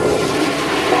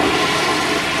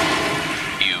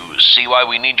 You see why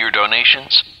we need your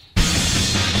donations?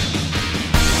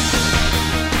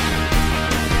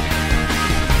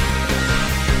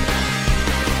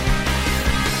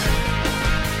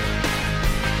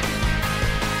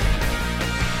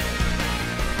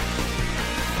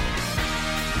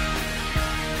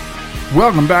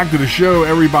 Welcome back to the show,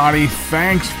 everybody.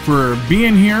 Thanks for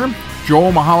being here.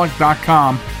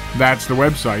 JoelMichalec.com, that's the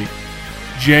website.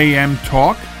 JM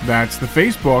Talk, that's the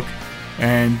Facebook.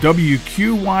 And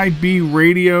WQYB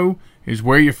Radio is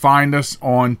where you find us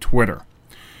on Twitter.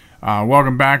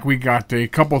 Welcome back. We got a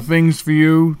couple things for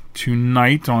you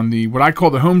tonight on the what I call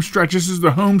the home stretch. This is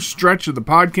the home stretch of the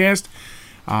podcast,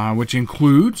 which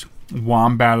includes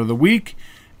Wombat of the Week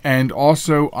and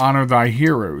also Honor Thy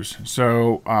Heroes.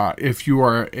 So if you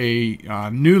are a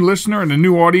new listener and a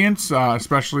new audience,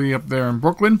 especially up there in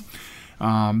Brooklyn,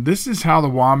 this is how the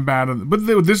Wombat of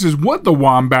this is what the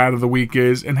Wombat of the Week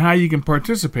is and how you can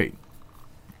participate.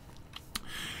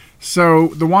 So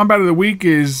the Wombat of the Week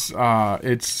is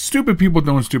it's stupid people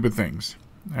doing stupid things.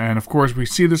 And of course we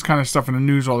see this kind of stuff in the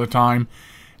news all the time.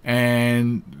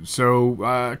 And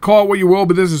so call it what you will,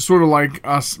 but this is sort of like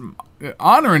us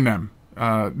honoring them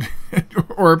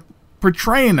or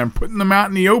portraying them, putting them out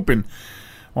in the open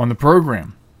on the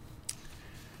program.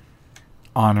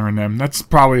 Honoring them. That's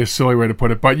probably a silly way to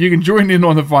put it, but you can join in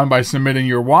on the fun by submitting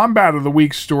your Wombat of the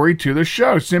Week story to the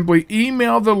show. Simply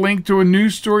email the link to a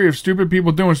news story of stupid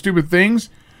people doing stupid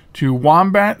things to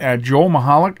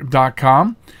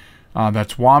wombat@joelmichalec.com.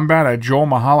 That's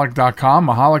wombat@joelmichalec.com.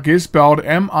 Michalec is spelled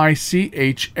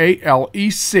Michalec.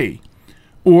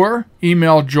 Or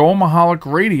email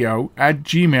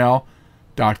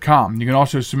joelmichalecradio@gmail.com. You can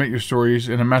also submit your stories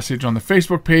in a message on the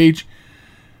Facebook page,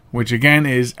 which again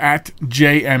is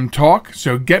 @JM Talk.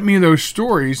 So get me those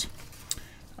stories,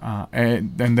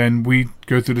 and then we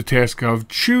go through the task of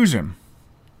choosing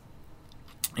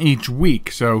each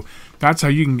week. So that's how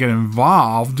you can get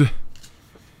involved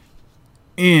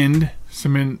in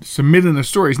submitting the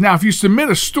stories. Now, if you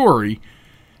submit a story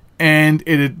and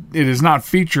it is not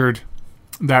featured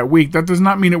that week, that does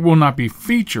not mean it will not be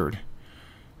featured.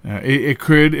 It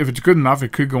could, if it's good enough,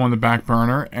 it could go on the back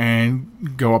burner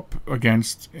and go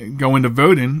into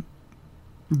voting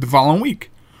the following week.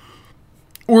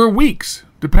 Or weeks,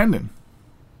 depending.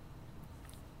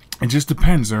 It just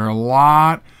depends. There are a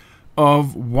lot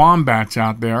of wombats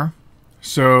out there.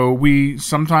 So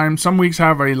some weeks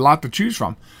have a lot to choose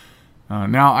from.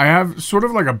 Now, I have sort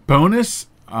of like a bonus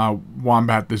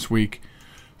wombat this week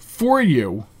for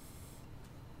you.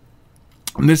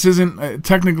 And this isn't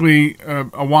technically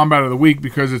a Wombat of the Week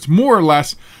because it's more or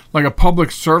less like a public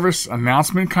service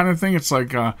announcement kind of thing. It's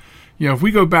like, if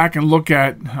we go back and look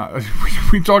at,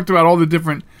 we talked about all the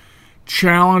different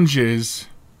challenges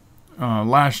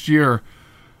last year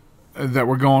that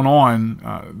were going on.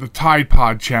 The Tide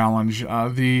Pod Challenge,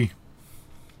 the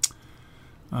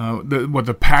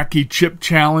Packy Chip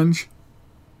Challenge.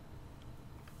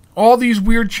 All these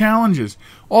weird challenges.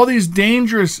 All these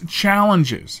dangerous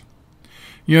challenges.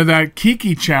 That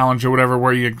Kiki challenge or whatever,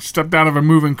 where you stepped out of a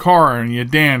moving car and you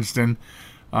danced, and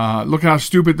look how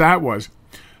stupid that was.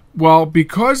 Well,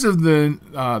 because of the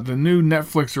new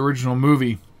Netflix original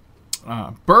movie,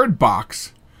 Bird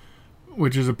Box,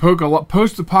 which is a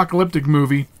post-apocalyptic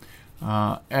movie,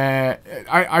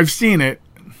 I've seen it.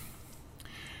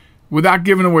 Without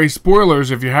giving away spoilers,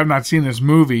 if you have not seen this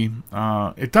movie,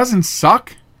 it doesn't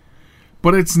suck.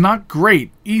 But it's not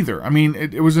great either. I mean,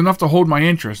 it was enough to hold my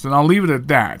interest, and I'll leave it at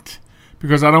that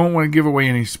because I don't want to give away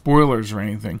any spoilers or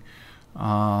anything.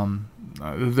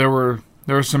 There were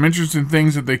some interesting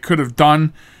things that they could have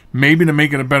done, maybe to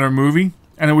make it a better movie,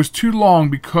 and it was too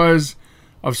long because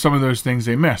of some of those things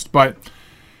they missed. But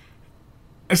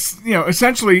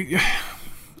essentially,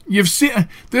 you've seen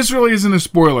this. Really isn't a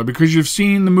spoiler because you've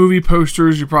seen the movie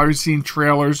posters, you've probably seen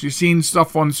trailers, you've seen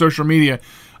stuff on social media.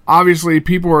 Obviously,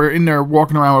 people are in there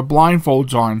walking around with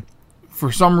blindfolds on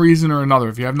for some reason or another.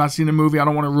 If you have not seen the movie, I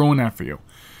don't want to ruin that for you.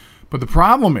 But the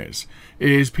problem is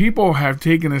people have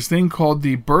taken this thing called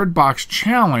the Bird Box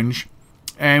Challenge,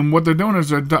 and what they're doing is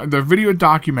they're video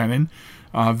documenting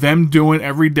them doing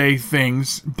everyday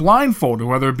things blindfolded,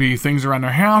 whether it be things around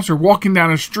their house or walking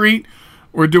down the street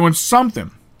or doing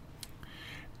something.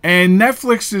 And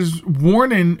Netflix is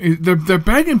warning, they're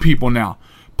begging people now.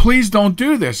 Please don't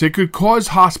do this. It could cause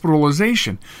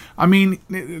hospitalization. I mean,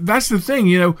 that's the thing.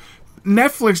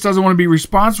 Netflix doesn't want to be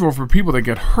responsible for people that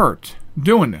get hurt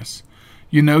doing this.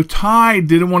 Tide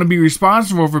didn't want to be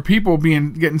responsible for people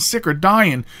getting sick or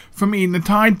dying from eating the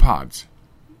Tide Pods.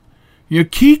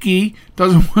 Kiki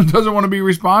doesn't want to be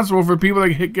responsible for people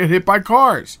that get hit by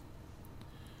cars.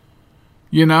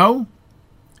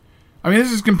 I mean,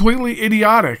 this is completely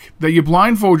idiotic that you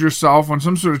blindfold yourself on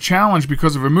some sort of challenge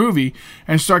because of a movie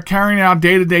and start carrying out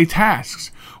day-to-day tasks.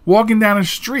 Walking down a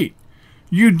street.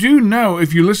 You do know,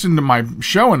 if you listen to my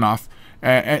show enough,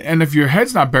 and if your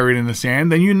head's not buried in the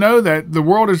sand, then you know that the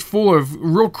world is full of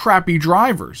real crappy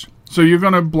drivers. So you're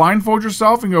going to blindfold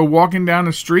yourself and go walking down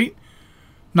the street,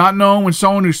 not knowing when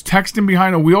someone who's texting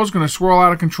behind a wheel is going to swirl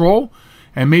out of control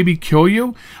and maybe kill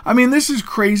you? I mean, this is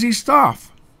crazy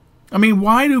stuff. I mean,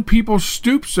 why do people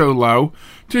stoop so low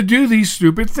to do these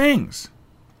stupid things?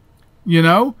 You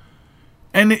know?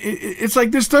 And it's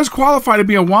like, this does qualify to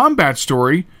be a wombat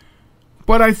story,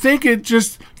 but I think it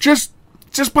just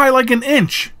by like an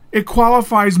inch, it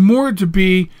qualifies more to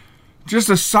be just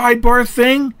a sidebar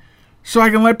thing, so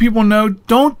I can let people know,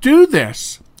 don't do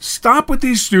this. Stop with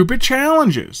these stupid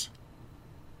challenges.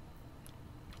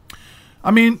 I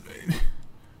mean,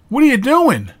 what are you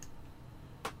doing?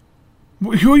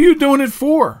 Who are you doing it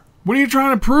for? What are you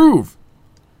trying to prove?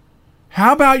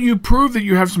 How about you prove that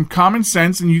you have some common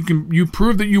sense and you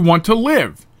prove that you want to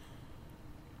live?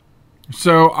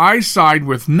 So I side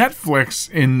with Netflix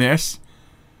in this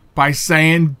by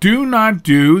saying, do not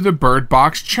do the Bird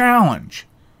Box Challenge.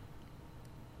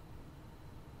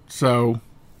 So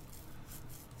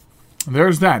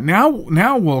there's that. Now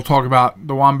we'll talk about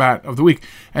the Wombat of the Week.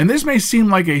 And this may seem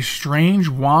like a strange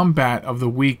Wombat of the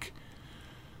Week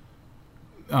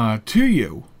to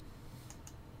you.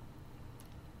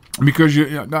 Because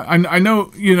I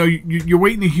know, you're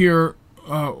waiting to hear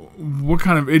what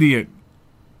kind of idiot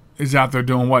is out there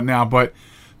doing what now. But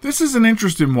this is an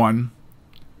interesting one.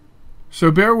 So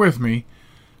bear with me,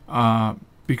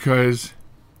 because,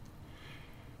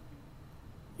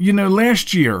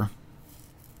 last year,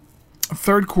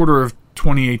 third quarter of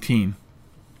 2018,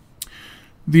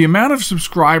 the amount of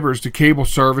subscribers to cable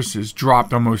services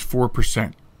dropped almost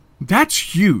 4%.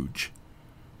 That's huge.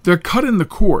 They're cutting the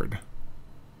cord.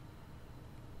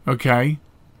 Okay?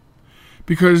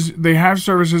 Because they have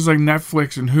services like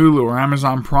Netflix and Hulu or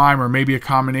Amazon Prime or maybe a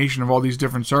combination of all these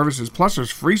different services. Plus there's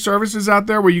free services out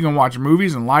there where you can watch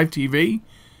movies and live TV.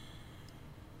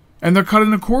 And they're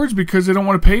cutting the cords because they don't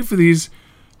want to pay for the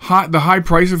high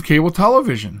price of cable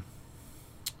television.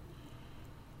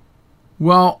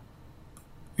 Well,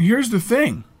 here's the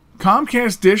thing.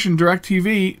 Comcast, Dish, and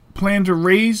DirecTV plan to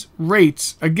raise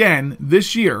rates again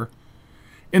this year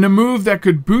in a move that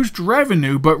could boost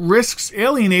revenue but risks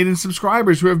alienating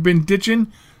subscribers who have been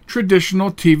ditching traditional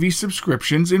TV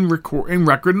subscriptions in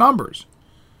record numbers.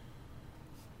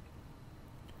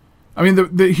 I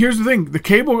mean, here's the thing. The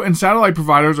cable and satellite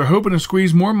providers are hoping to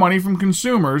squeeze more money from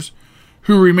consumers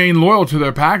who remain loyal to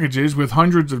their packages with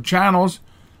hundreds of channels.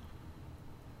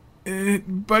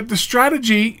 But the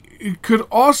strategy could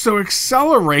also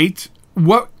accelerate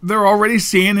what they're already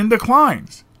seeing in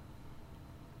declines.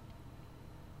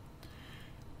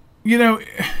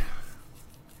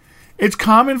 It's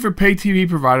common for pay TV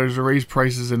providers to raise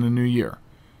prices in the new year,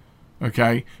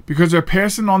 okay? Because they're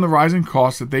passing on the rising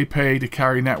costs that they pay to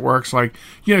carry networks like,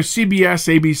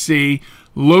 CBS, ABC,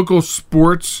 local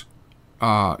sports,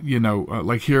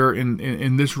 like here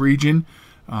in this region,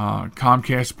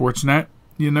 Comcast Sportsnet,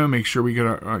 make sure we get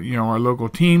our local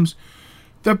teams.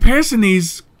 They're passing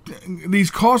these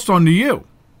costs on to you.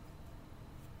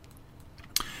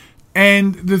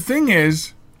 And the thing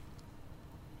is,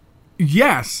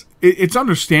 yes, it's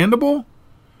understandable,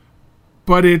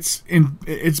 but it's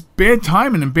bad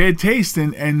timing and bad taste,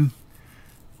 and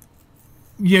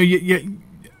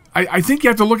I think you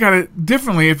have to look at it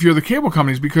differently if you're the cable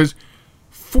companies, because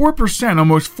 4%,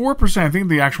 almost 4%, I think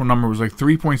the actual number was like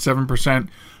 3.7%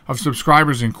 of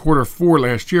subscribers in quarter 4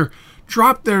 last year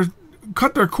cut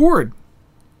their cord.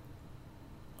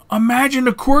 Imagine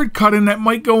the cord cutting that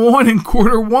might go on in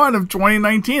quarter 1 of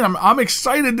 2019. I'm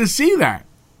excited to see that.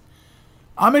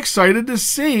 I'm excited to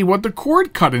see what the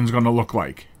cord cutting is going to look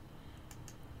like.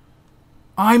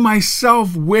 I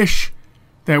myself wish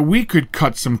that we could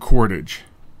cut some cordage.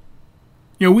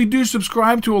 We do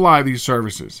subscribe to a lot of these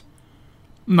services.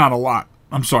 Not a lot.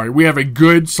 I'm sorry. We have a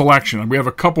good selection. We have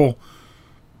a couple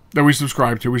that we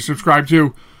subscribe to. We subscribe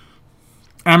to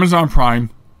Amazon Prime,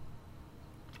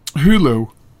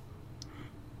 Hulu,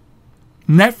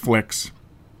 Netflix,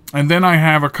 and then I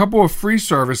have a couple of free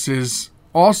services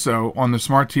also on the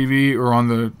smart TV or on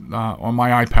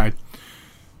my iPad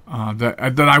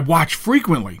that I watch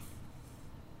frequently.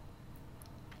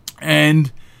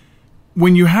 And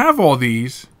when you have all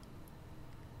these,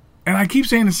 and I keep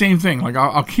saying the same thing, like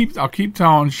I'll keep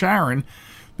telling Sharon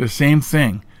the same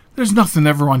thing. There's nothing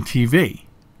ever on TV.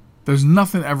 There's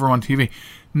nothing ever on TV.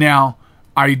 Now,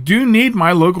 I do need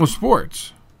my local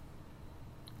sports.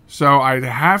 So I'd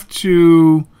have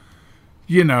to,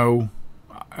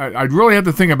 I'd really have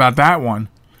to think about that one.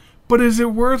 But is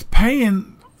it worth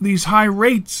paying these high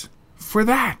rates for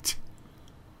that?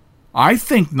 I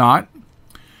think not.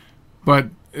 But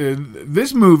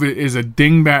this move is a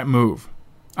dingbat move.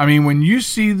 I mean, when you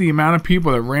see the amount of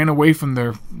people that ran away from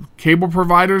their cable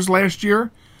providers last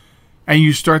year, and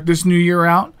you start this new year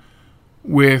out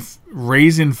with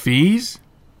raising fees,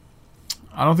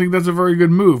 I don't think that's a very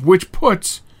good move, which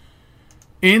puts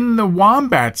in the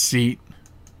wombat seat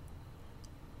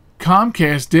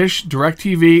Comcast, Dish,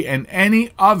 DirecTV, and any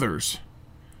others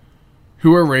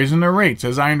who are raising their rates.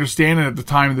 As I understand it, at the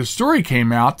time the story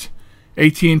came out,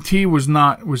 AT&T was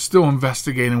still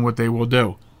investigating what they will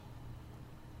do.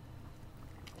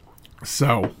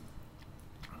 So,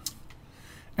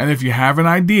 and if you have an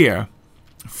idea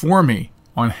for me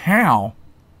on how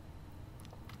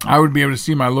I would be able to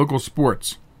see my local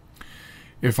sports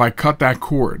if I cut that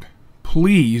cord,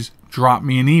 please drop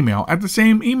me an email at the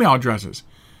same email addresses.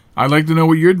 I'd like to know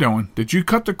what you're doing. Did you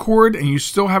cut the cord and you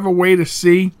still have a way to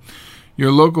see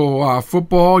your local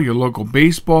football, your local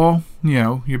baseball,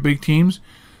 your big teams?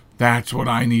 That's what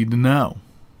I need to know.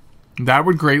 That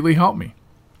would greatly help me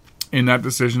in that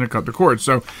decision to cut the cord.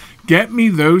 So get me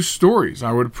those stories.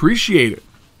 I would appreciate it.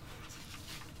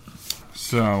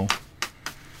 So,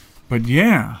 but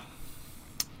yeah,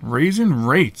 raising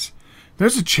rates.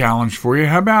 There's a challenge for you.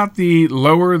 How about the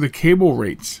lower the cable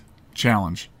rates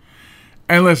challenge?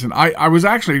 And listen, I was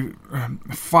actually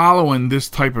following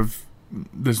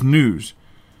this news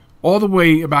all the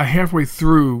way about halfway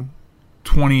through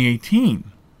 2018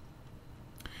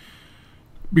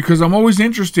 because I'm always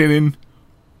interested in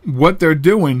what they're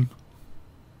doing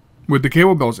with the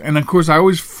cable bills. And of course, I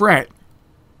always fret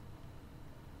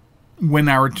when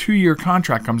our 2-year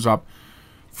contract comes up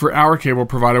for our cable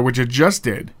provider, which it just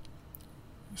did.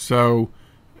 So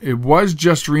it was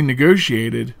just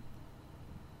renegotiated.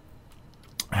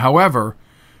 However,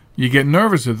 you get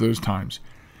nervous at those times.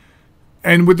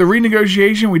 And with the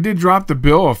renegotiation, we did drop the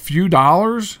bill a few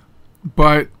dollars,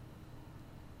 but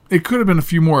it could have been a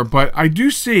few more. But I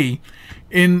do see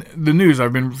in the news,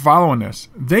 I've been following this,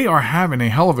 they are having a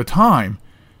hell of a time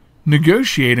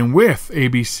negotiating with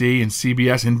ABC and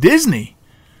CBS and Disney.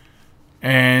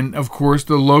 And, of course,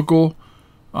 the local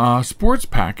sports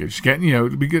package.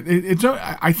 Because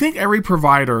I think every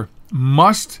provider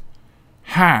must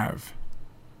have,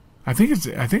 I think it's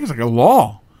like a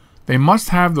law. They must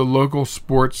have the local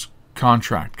sports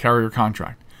contract, carrier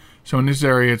contract. So in this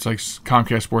area, it's like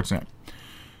Comcast Sportsnet.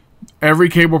 Every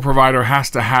cable provider has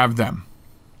to have them.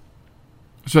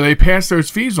 So they pass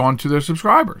those fees on to their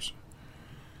subscribers.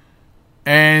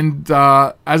 And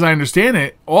as I understand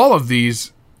it, all of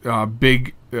these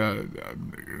big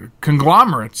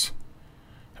conglomerates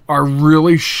are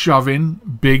really shoving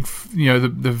big,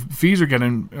 the fees are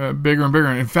getting bigger and bigger.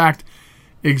 And in fact,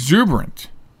 exuberant.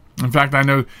 In fact, I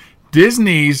know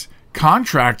Disney's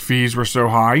contract fees were so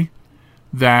high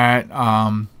that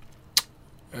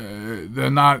they're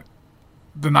not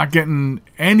getting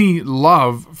any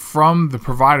love from the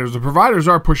providers. The providers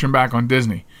are pushing back on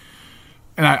Disney,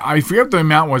 and I forget what the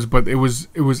amount was, but it was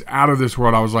out of this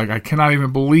world. I was like, I cannot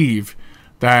even believe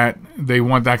that they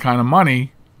want that kind of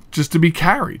money just to be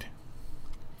carried.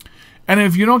 And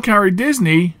if you don't carry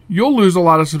Disney, you'll lose a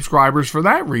lot of subscribers for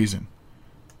that reason.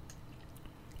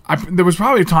 There was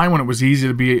probably a time when it was easy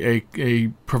to be a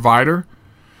provider.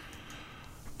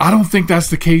 I don't think that's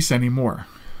the case anymore.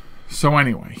 So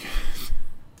anyway,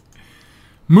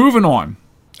 moving on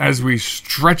as we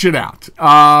stretch it out.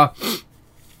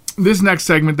 This next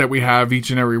segment that we have each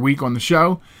and every week on the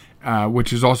show,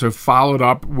 which is also followed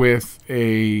up with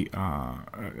a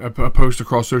post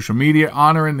across social media,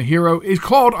 honoring the hero, is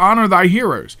called Honor Thy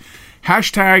Heroes.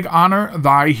 Hashtag Honor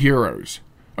Thy Heroes.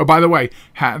 Oh, by the way,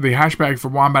 the hashtag for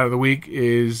Wombat of the Week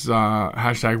is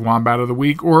hashtag Wombat of the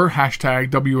Week or hashtag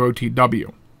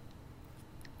WOTW.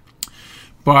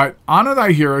 But Honor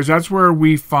Thy Heroes, that's where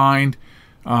we find,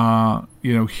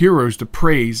 heroes to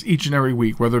praise each and every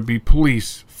week, whether it be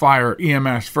police, fire,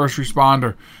 EMS, first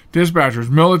responder, dispatchers,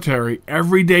 military,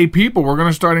 everyday people. We're going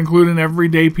to start including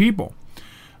everyday people.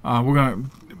 We're going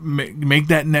to make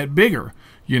that net bigger.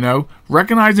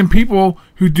 Recognizing people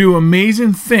who do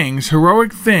amazing things,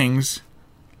 heroic things,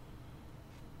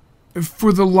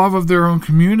 for the love of their own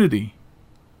community.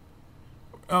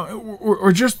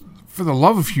 Or just for the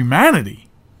love of humanity.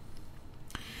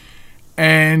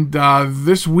 And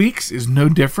this week's is no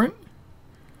different.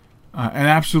 An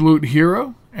absolute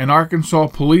hero, an Arkansas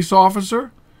police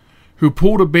officer who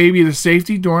pulled a baby to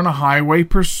safety during a highway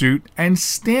pursuit and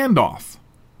standoff.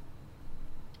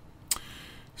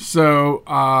 So,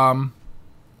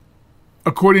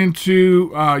 according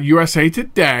to USA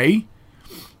Today,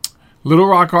 Little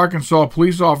Rock, Arkansas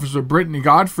police officer Brittany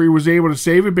Godfrey was able to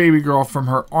save a baby girl from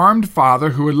her armed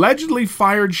father who allegedly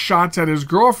fired shots at his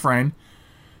girlfriend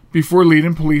before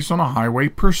leading police on a highway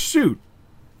pursuit.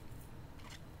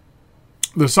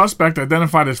 The suspect,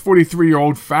 identified as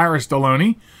 43-year-old Faris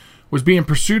Deloney, was being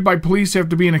pursued by police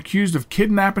after being accused of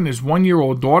kidnapping his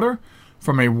 1-year-old daughter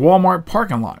from a Walmart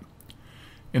parking lot.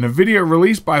 In a video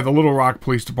released by the Little Rock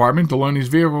Police Department, Deloney's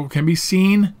vehicle can be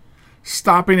seen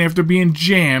stopping after being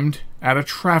jammed at a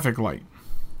traffic light.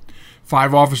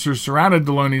 5 officers surrounded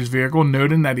Deloney's vehicle,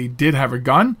 noting that he did have a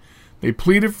gun. They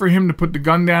pleaded for him to put the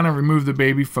gun down and remove the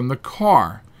baby from the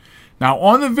car. Now,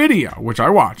 on the video, which I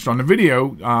watched,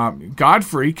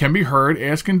 Godfrey can be heard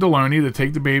asking Deloney to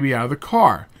take the baby out of the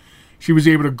car. She was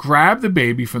able to grab the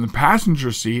baby from the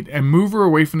passenger seat and move her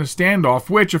away from the standoff,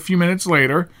 which a few minutes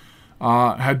later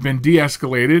had been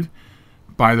de-escalated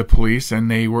by the police,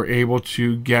 and they were able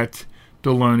to get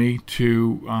Deloney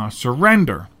to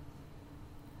surrender.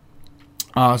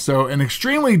 So an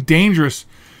extremely dangerous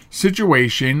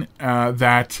situation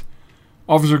that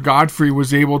Officer Godfrey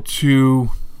was able to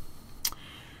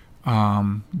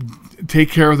take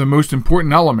care of the most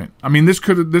important element. I mean, this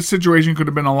situation could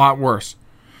have been a lot worse.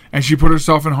 And she put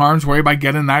herself in harm's way by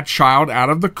getting that child out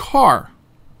of the car.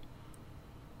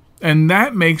 And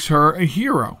that makes her a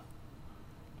hero.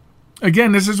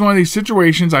 Again, this is one of these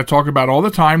situations I talk about all the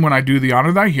time when I do the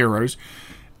Honor Thy Heroes.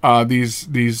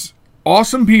 These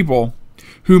awesome people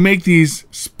who make these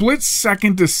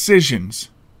split-second decisions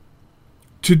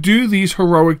to do these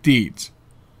heroic deeds.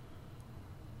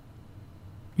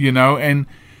 You know, and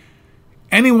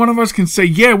any one of us can say,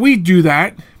 yeah, we do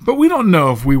that, but we don't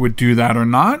know if we would do that or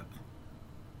not.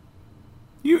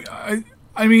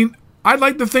 I mean, I'd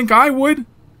like to think I would,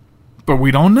 but we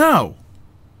don't know.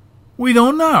 We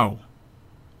don't know.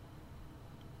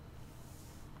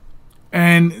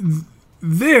 And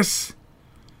this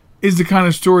is the kind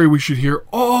of story we should hear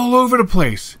all over the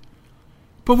place.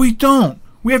 But we don't.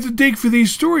 We have to dig for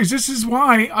these stories. This is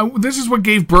why, this is what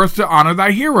gave birth to Honor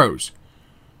Thy Heroes.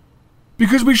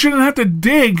 Because we shouldn't have to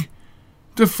dig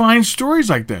to find stories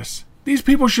like this. These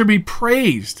people should be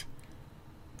praised.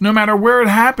 No matter where it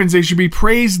happens, they should be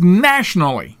praised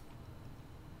nationally.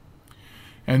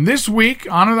 And this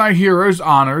week, Honor Thy Heroes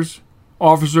honors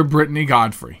Officer Brittany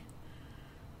Godfrey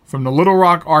from the Little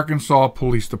Rock, Arkansas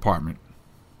Police Department.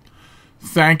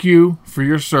 Thank you for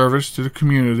your service to the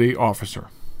community, officer.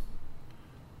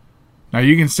 Now,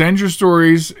 you can send your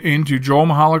stories into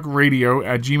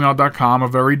joelmichalecradio@gmail.com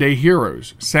of Everyday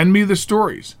Heroes. Send me the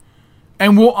stories,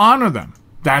 and we'll honor them.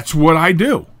 That's what I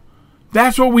do.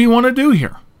 That's what we want to do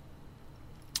here.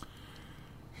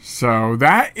 So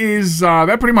that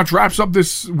pretty much wraps up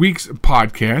this week's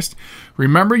podcast.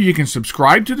 Remember, you can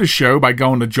subscribe to the show by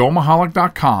going to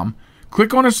joelmichalec.com,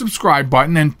 click on the subscribe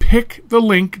button, and pick the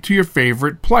link to your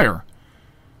favorite player.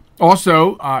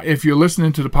 Also, if you're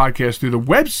listening to the podcast through the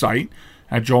website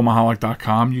at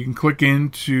joelmichalec.com, you can click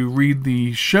in to read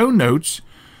the show notes,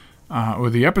 or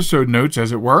the episode notes,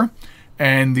 as it were,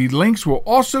 and the links will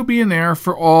also be in there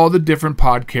for all the different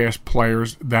podcast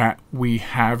players that we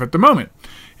have at the moment,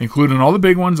 including all the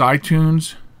big ones: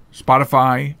 iTunes,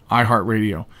 Spotify,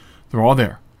 iHeartRadio. They're all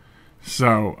there.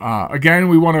 So, again,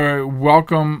 we want to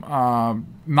welcome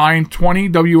 920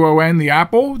 WON, the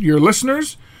Apple, your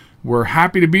listeners. We're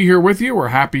happy to be here with you. We're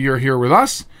happy you're here with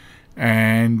us.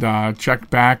 And check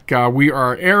back. We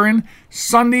are airing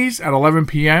Sundays at 11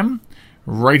 p.m.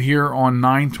 right here on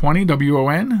 920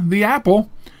 WON, the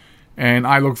Apple. And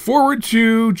I look forward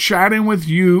to chatting with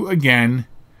you again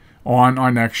on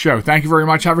our next show. Thank you very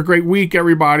much. Have a great week,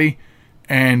 everybody,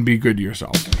 and be good to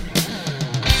yourself.